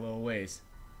 we got a little ways.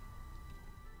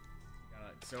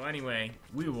 So anyway,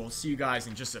 we will see you guys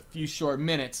in just a few short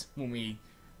minutes when we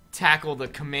tackle the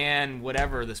command,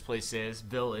 whatever this place is,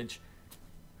 village.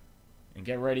 And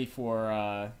get ready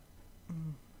for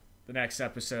the next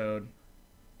episode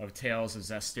of Tales of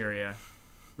Zestiria.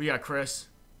 We got Chris.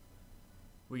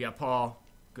 We got Paul.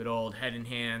 Good old head and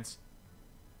hands.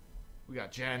 We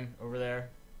got Jen over there.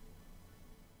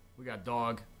 We got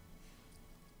Dog.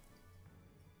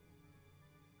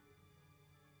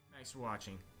 Thanks for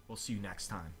watching. We'll see you next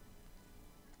time.